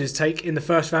Chargers take in the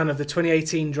first round of the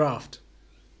 2018 draft?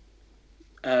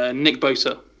 Nick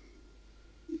Bosa.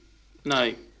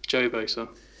 No, Joe Bosa.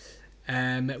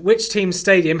 Which team's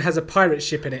stadium has a pirate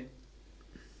ship in it?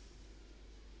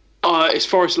 It's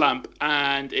Forest Lamp,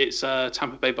 and it's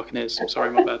Tampa Bay Buccaneers. I'm sorry,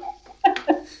 my bad.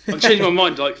 I'm changing my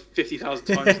mind like 50,000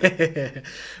 times.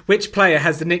 Which player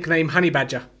has the nickname Honey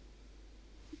Badger?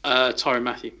 Tyrann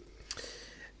Mathieu.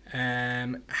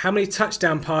 How many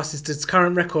touchdown passes does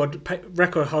current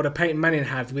record holder Peyton Manning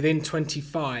have within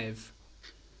 25?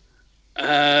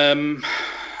 In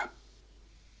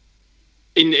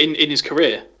his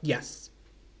career? Yes.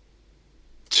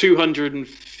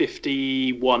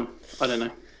 251. I don't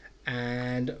know.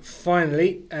 And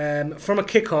finally, from a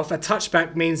kickoff, a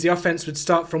touchback means the offense would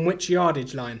start from which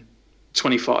yardage line?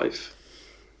 25.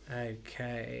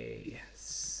 Okay,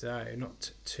 so not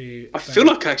too I feel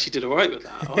like I actually did all right with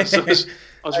that. I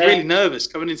was really nervous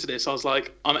coming into this. I was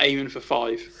like, I'm aiming for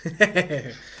 5.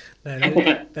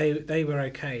 No, they were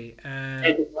okay.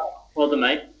 Well done,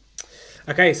 mate.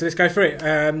 Okay, so let's go through it.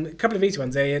 A couple of easy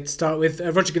ones there. To start with,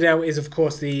 Roger Goodell is, of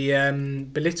course, the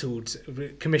belittled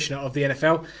commissioner of the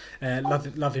NFL.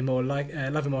 Love him or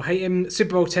hate him.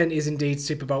 Super Bowl 10 is indeed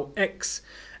Super Bowl X.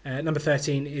 Number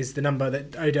 13 is the number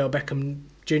that Odell Beckham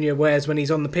Jr. wears when he's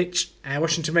on the pitch.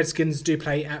 Washington Redskins do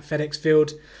play at FedEx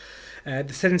Field.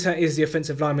 The centre is the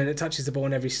offensive lineman that touches the ball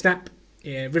on every snap.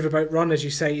 Riverboat Ron, as you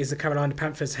say, is the Carolina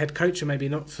Panthers head coach, or maybe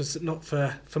not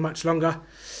for much longer.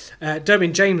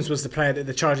 Derwin James was the player that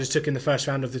the Chargers took in the first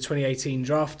round of the 2018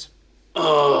 draft.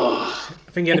 Oh,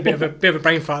 I think you had a bit of a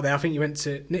brain fart there. I think you went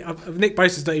to Nick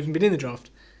Bosa's not even been in the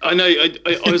draft. I know. I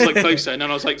was like Bosa, and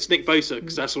then I was like, it's Nick Bosa,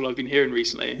 because that's all I've been hearing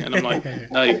recently. And I'm like,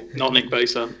 no, not Nick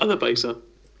Bosa, other Bosa.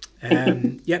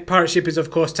 Pirate ship is, of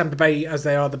course, Tampa Bay, as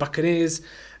they are the Buccaneers.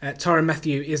 Tyrann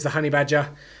Mathieu is the Honey Badger.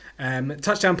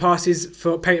 Touchdown passes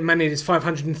for Peyton Manning is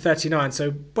 539,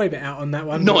 so way bit out on that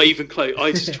one. Not even close.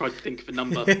 I just tried to think of a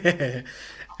number.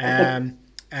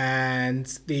 And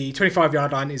the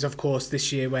 25-yard line is, of course,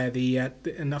 this year where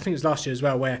and I think it was last year as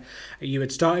well, where you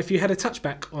would start if you had a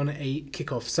touchback on a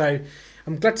kickoff. So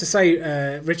I'm glad to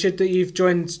say, Richard, that you've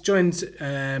joined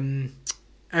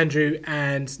Andrew,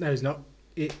 and no, he's not.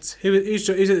 It's who's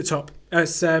at the top?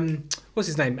 It's what's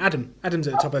his name? Adam. Adam's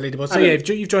at the top of the leaderboard. So yeah,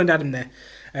 you've joined Adam there.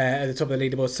 At the top of the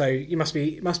leaderboard, so you must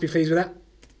be pleased with that.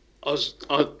 I was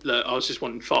just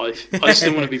wanting 5. I just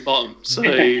didn't want to be bottom, so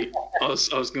I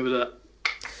was good with that.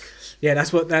 Yeah,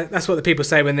 that's what the people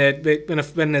say when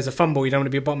there's a fumble, you don't want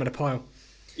to be bottom of the pile.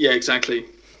 Yeah, exactly.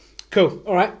 Cool.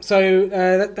 All right, so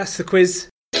that's the quiz.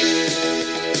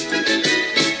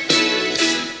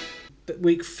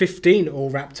 Week 15 all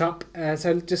wrapped up.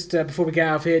 So just before we get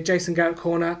out of here, Jason Garrett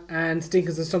corner and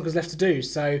Stinkers and Stonkers left to do.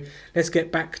 So let's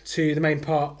get back to the main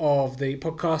part of the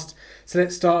podcast. So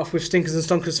let's start off with Stinkers and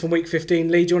Stonkers from week 15.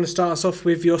 Lee, do you want to start us off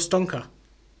with your stonker?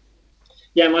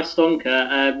 Yeah, my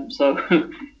stonker. So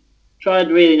tried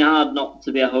really hard not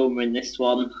to be a homer in this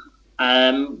one.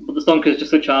 But the stonker is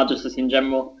just the Chargers in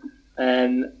general.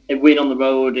 A win on the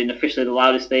road in officially the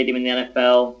loudest stadium in the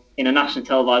NFL. In a nationally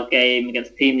televised game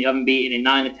against a team that you haven't beaten in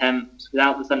 9 attempts,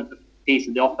 without the centre piece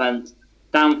of the offence,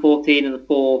 down 14 in the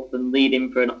fourth and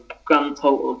leading for a grand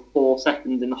total of 4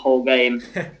 seconds in the whole game.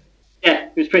 Yeah,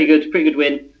 it was pretty good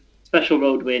win. Special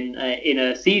road win in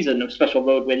a season of special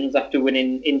road wins after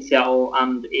winning in Seattle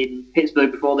and in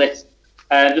Pittsburgh before this.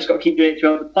 Just got to keep doing it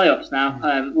throughout the playoffs now.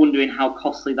 Wondering how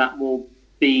costly that will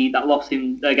be. That loss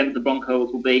against the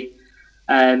Broncos will be.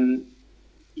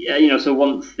 Yeah, so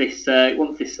once this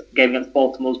game against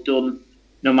Baltimore's done,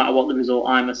 no matter what the result,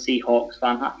 I'm a Seahawks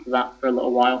fan after that for a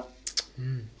little while.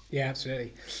 Yeah,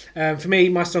 absolutely. For me,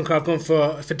 my stonker, I've gone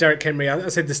for Derek Henry. I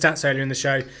said the stats earlier in the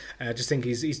show. I just think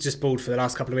he's just balled for the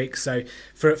last couple of weeks. So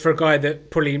for a guy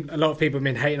that probably a lot of people have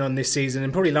been hating on this season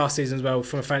and probably last season as well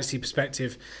from a fantasy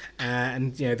perspective,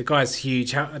 and the guy's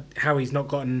huge. How he's not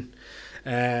gotten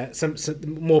some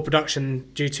more production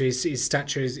due to his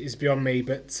stature is beyond me.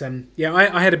 But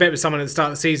I had a bet with someone at the start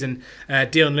of the season,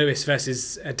 Dion Lewis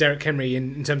versus Derek Henry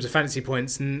in terms of fantasy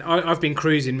points, and I've been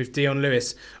cruising with Dion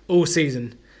Lewis all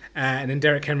season. And then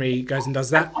Derek Henry goes and does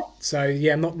that. So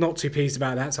yeah, I'm not too pleased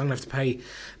about that. So I'm gonna have to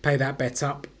pay that bet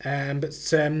up. But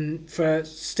for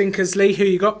stinkers, Lee, who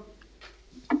you got?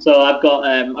 So I've got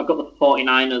the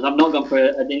 49ers. I've not gone for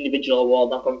an individual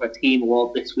award. I've gone for a team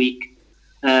award this week.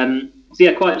 So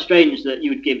yeah, quite strange that you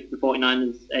would give the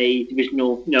 49ers a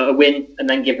divisional, a win, and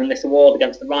then give them this award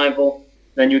against the rival.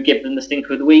 Then you would give them the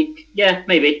stinker of the week. Yeah,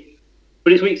 maybe.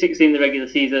 But it's week 16 of the regular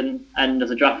season, and as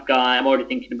a draft guy, I'm already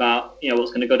thinking about what's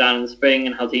going to go down in the spring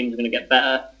and how teams are going to get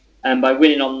better. And by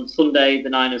winning on Sunday, the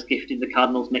Niners gifted the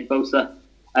Cardinals Nick Bosa.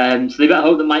 So they better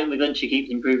hope that Mike McGlinchey keeps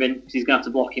improving, because he's going to have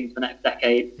to block him for the next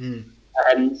decade.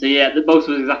 So yeah, the Bosa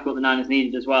was exactly what the Niners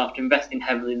needed as well. After investing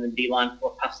heavily in the D-line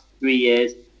for the past 3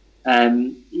 years,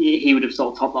 he would have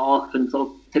sort of topped that off and sort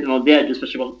of tipped them over the edge,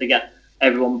 especially once they get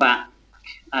everyone back.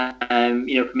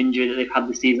 From injury that they've had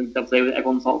this season. Obviously,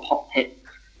 everyone's sort of hot hit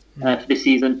for this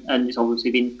season, and it's obviously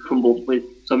been crumbled with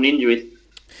so many injuries.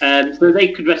 So they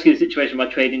could rescue the situation by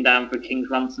trading down for a king's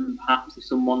ransom, perhaps, if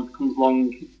someone comes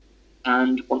along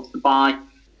and wants to buy.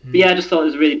 But yeah, I just thought it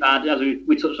was really bad. As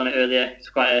we touched on it earlier, it's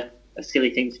quite a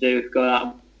silly thing to do, go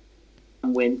out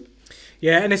and win.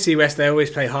 Yeah, NFC West, they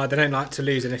always play hard. They don't like to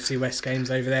lose NFC West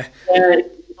games over there.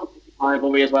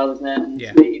 Rivalry as well, isn't it?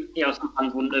 And some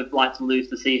fans wouldn't have liked to lose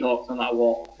the Seahawks no matter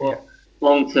what. But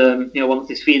long term, once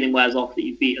this feeling wears off that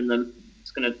you've beaten them,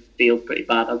 it's going to feel pretty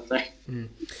bad, I'd say.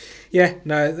 Yeah,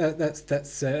 no, that's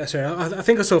right. I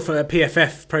think I saw for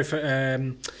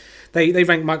PFF they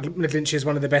ranked Mike McGlinchey as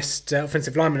one of the best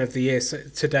offensive linemen of the year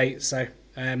to date. So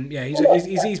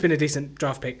he's been a decent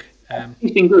draft pick.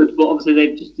 He's been good, but obviously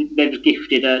they've just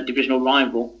gifted a divisional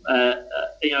rival, an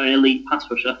elite pass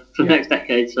rusher for the next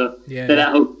decade. So that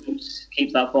hope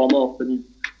keeps that form up and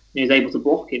is able to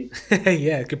block him.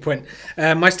 Yeah, good point.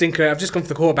 My stinker, I've just gone for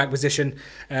the quarterback position.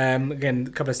 Again,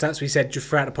 a couple of stats we said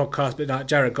throughout the podcast, but like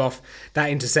Jared Goff, that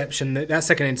interception, that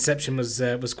second interception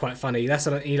was quite funny. That's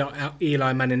an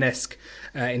Eli Manning-esque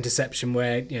interception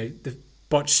where the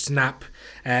botched snap,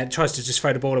 tries to just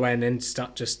throw the ball away and then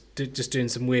start just doing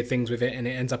some weird things with it, and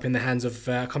it ends up in the hands of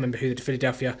I can't remember who the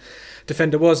Philadelphia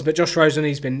defender was, but Josh Rosen,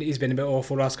 he's been a bit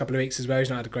awful the last couple of weeks as well. He's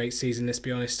not had a great season, let's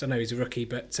be honest. I know he's a rookie,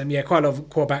 but quite a lot of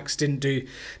quarterbacks didn't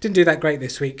do that great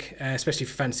this week, especially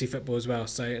for fantasy football as well.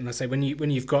 So, and I say when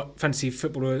you've got fantasy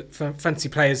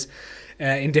players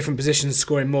in different positions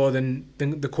scoring more than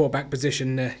the quarterback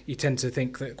position, you tend to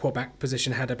think that quarterback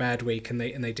position had a bad week, and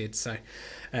they did. So,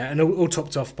 and all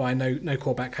topped off by no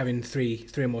quarterback having three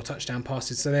or more touchdown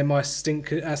passes. So they're my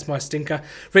stinker. That's my stinker.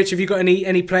 Rich, have you got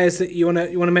any players that you want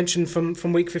to mention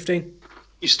from week 15?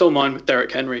 You stole mine with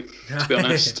Derek Henry, to be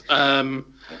honest. I'll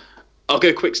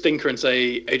go quick stinker and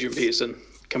say Adrian Peterson.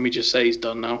 Can we just say he's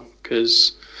done now?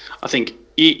 Because I think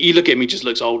you look at him, he just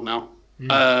looks old now.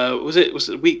 Was it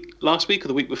last week or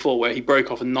the week before where he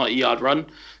broke off a 90-yard run?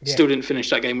 Yeah. Still didn't finish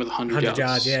that game with 100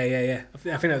 yards. Yeah. I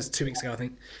think that was 2 weeks ago.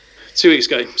 2 weeks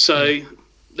ago. So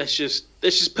let's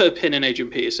just put a pin in Adrian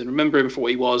Peterson. Remember him for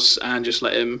what he was, and just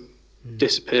let him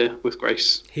disappear with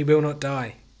grace. He will not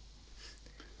die.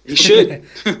 He should.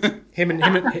 him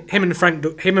and Frank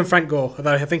Gore.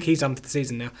 Although I think he's done for the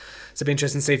season now, so it'll be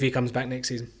interesting to see if he comes back next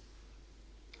season.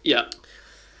 Yeah.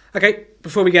 Okay,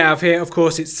 before we get out of here, of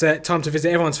course, it's time to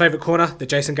visit everyone's favourite corner, the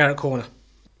Jason Garrett Corner.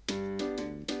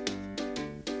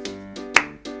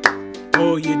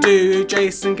 All you do,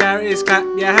 Jason Garrett, is clap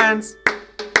your hands.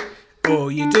 All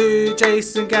you do,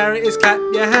 Jason Garrett, is clap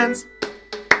your hands.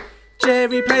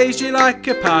 Jerry plays you like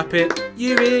a puppet,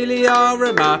 you really are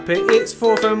a muppet. It's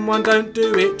 4th and 1, don't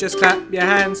do it, just clap your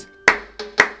hands.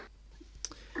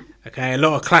 Okay, a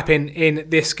lot of clapping in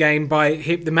this game by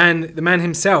the man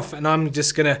himself, and I'm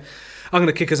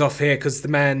gonna kick us off here because the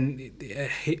man,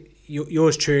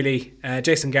 yours truly,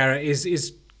 Jason Garrett,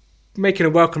 is making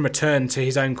a welcome return to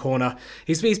his own corner.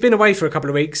 He's been away for a couple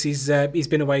of weeks. He's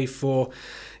been away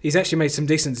he's actually made some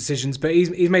decent decisions, but he's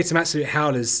made some absolute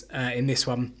howlers in this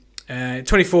one.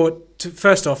 24.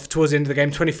 First off, towards the end of the game,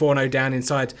 24-0 down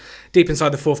deep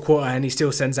inside the fourth quarter, and he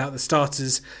still sends out the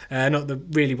starters. Not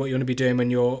really what you want to be doing when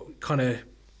you're kind of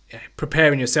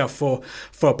preparing yourself for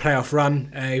a playoff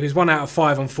run. He was 1 out of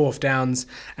 5 on fourth downs,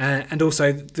 and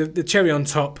also the cherry on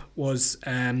top was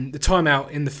the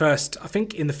timeout in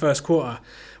the first quarter,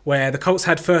 where the Colts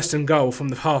had first and goal from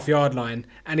the half-yard line,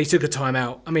 and he took a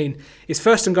timeout. I mean, it's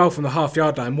first and goal from the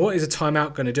half-yard line. What is a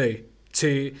timeout going to do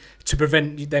to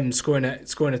prevent them scoring a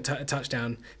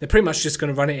touchdown? They're pretty much just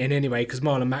going to run it in anyway, because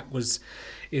Marlon Mack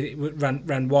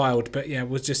ran wild. But yeah,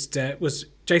 was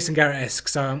Jason Garrett-esque.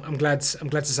 So I'm glad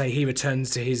to say he returns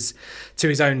to his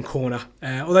own corner.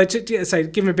 Although to say,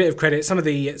 give him a bit of credit, some of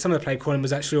the play calling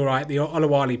was actually all right. The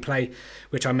Olawale play,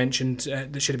 which I mentioned,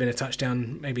 that should have been a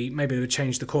touchdown. Maybe they would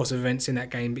change the course of events in that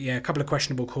game. But yeah, a couple of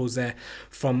questionable calls there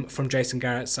from Jason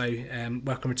Garrett. So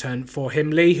welcome return for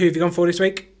him. Lee, who have you gone for this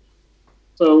week?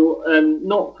 So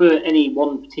not for any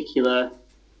one particular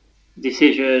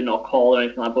decision or call or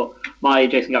anything like that, but my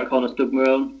Jason Garrett corner is Doug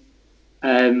Marrone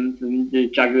from the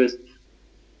Jaguars,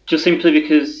 just simply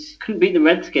because couldn't beat the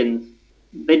Redskins.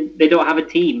 They don't have a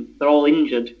team. They're all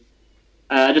injured.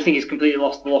 I just think he's completely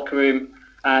lost the locker room,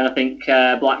 and I think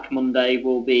Black Monday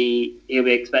he'll be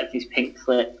expecting his pink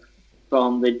slip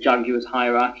from the Jaguars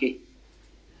hierarchy.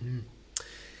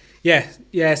 Yeah,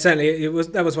 certainly.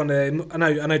 That was one of the, I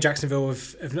know Jacksonville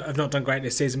have not done great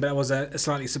this season, but that was a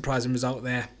slightly surprising result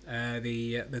there.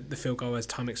 The field goal as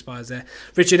time expires there.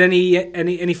 Richard,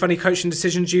 any funny coaching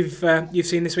decisions you've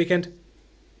seen this weekend?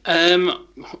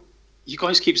 You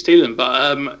guys keep stealing,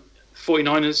 but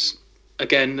 49ers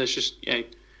again. There's just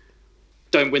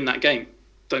don't win that game.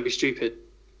 Don't be stupid.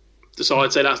 So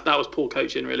I'd say that was poor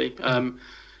coaching, really.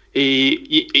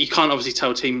 You can't obviously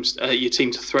tell your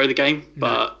team to throw the game,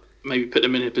 but maybe put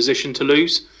them in a position to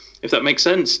lose, if that makes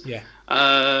sense. Yeah.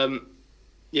 That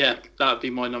would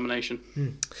be my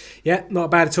nomination. Yeah,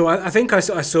 not bad at all. I think I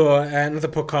saw another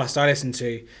podcast I listened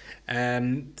to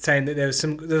saying that there was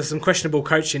some questionable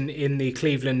coaching in the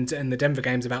Cleveland and the Denver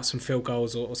games about some field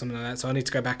goals or something like that. So I need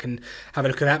to go back and have a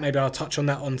look at that. Maybe I'll touch on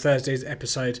that on Thursday's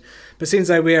episode. But since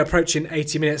though we are approaching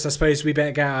 80 minutes, I suppose we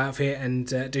better get out of here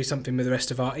and do something with the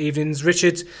rest of our evenings.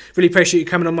 Richard, really appreciate you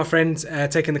coming on, my friend,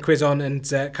 taking the quiz on and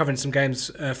covering some games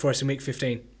for us in week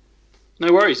 15.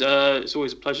 No worries. It's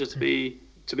always a pleasure to be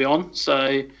on.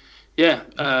 So yeah,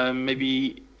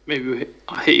 maybe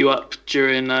I'll hit you up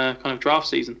during kind of draft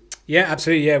season. Yeah,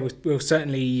 absolutely. Yeah, we'll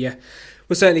certainly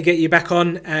get you back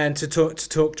on and to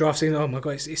talk draft season. Oh my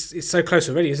god, it's so close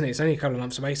already, isn't it? It's only a couple of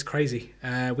months away. It's crazy.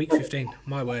 Week 15.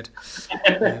 My word.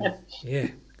 Yeah,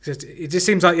 it just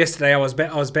seems like yesterday I was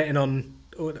betting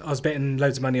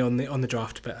loads of money on the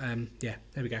draft, but yeah,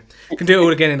 there we go. Can do it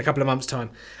all again in a couple of months' time.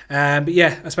 But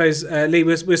yeah, I suppose Lee,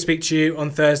 we'll speak to you on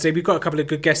Thursday. We've got a couple of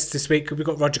good guests this week. We've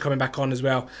got Roger coming back on as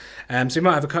well. So we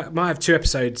might have 2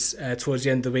 episodes towards the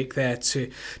end of the week there, to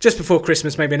just before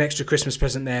Christmas, maybe an extra Christmas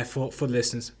present there for the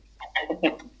listeners.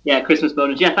 Yeah, Christmas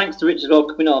bonus. Yeah, thanks to Rich as well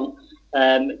coming on.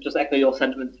 Just echo your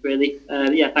sentiments, really.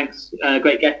 Yeah, thanks.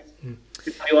 Great guest.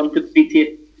 Good to have you on. Good to speak to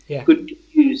you. Yeah. Good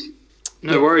news.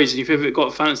 No worries. If you've got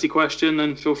a fantasy question,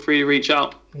 then feel free to reach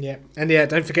out. Yeah, and yeah,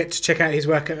 don't forget to check out his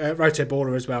work at Roto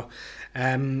Baller as well.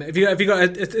 Have you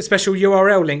got a special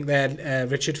URL link there,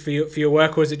 Richard, for your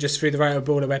work, or is it just through the Roto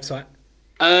Baller website?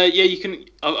 Yeah, you can.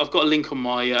 I've got a link on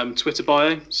my Twitter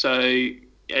bio, so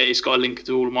it's got a link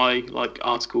to all of my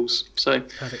articles. So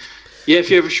perfect. Yeah,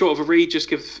 if you're ever short of a read, just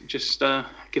give that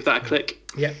a click.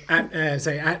 Yeah,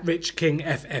 at Rich King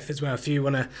FF as well. If you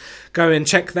want to go and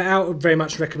check that out, I'd very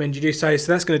much recommend you do so.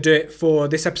 So that's going to do it for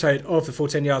this episode of the Full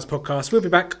 10 Yards podcast. We'll be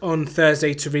back on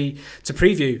Thursday to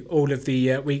preview all of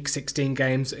the Week 16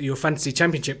 games, your fantasy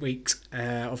championship weeks,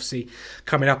 obviously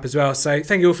coming up as well. So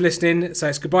thank you all for listening. So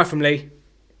it's goodbye from Lee.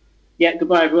 Yeah,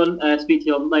 goodbye everyone. Speak to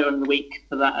you later on in the week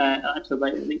for that episode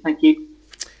later in the week. Thank you.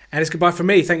 And it's goodbye from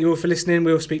me. Thank you all for listening.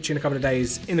 We'll speak to you in a couple of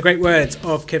days. In the great words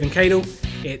of Kevin Cadle,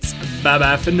 it's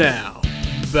bye-bye for now.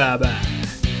 Bye-bye.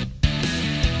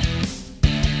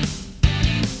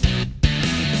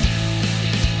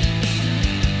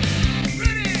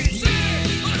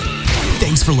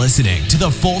 Thanks for listening to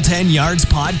the Full 10 Yards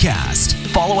podcast.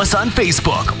 Follow us on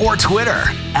Facebook or Twitter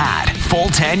at Full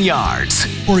 10 Yards.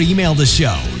 Or email the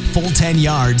show,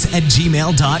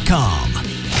 full10yards@gmail.com.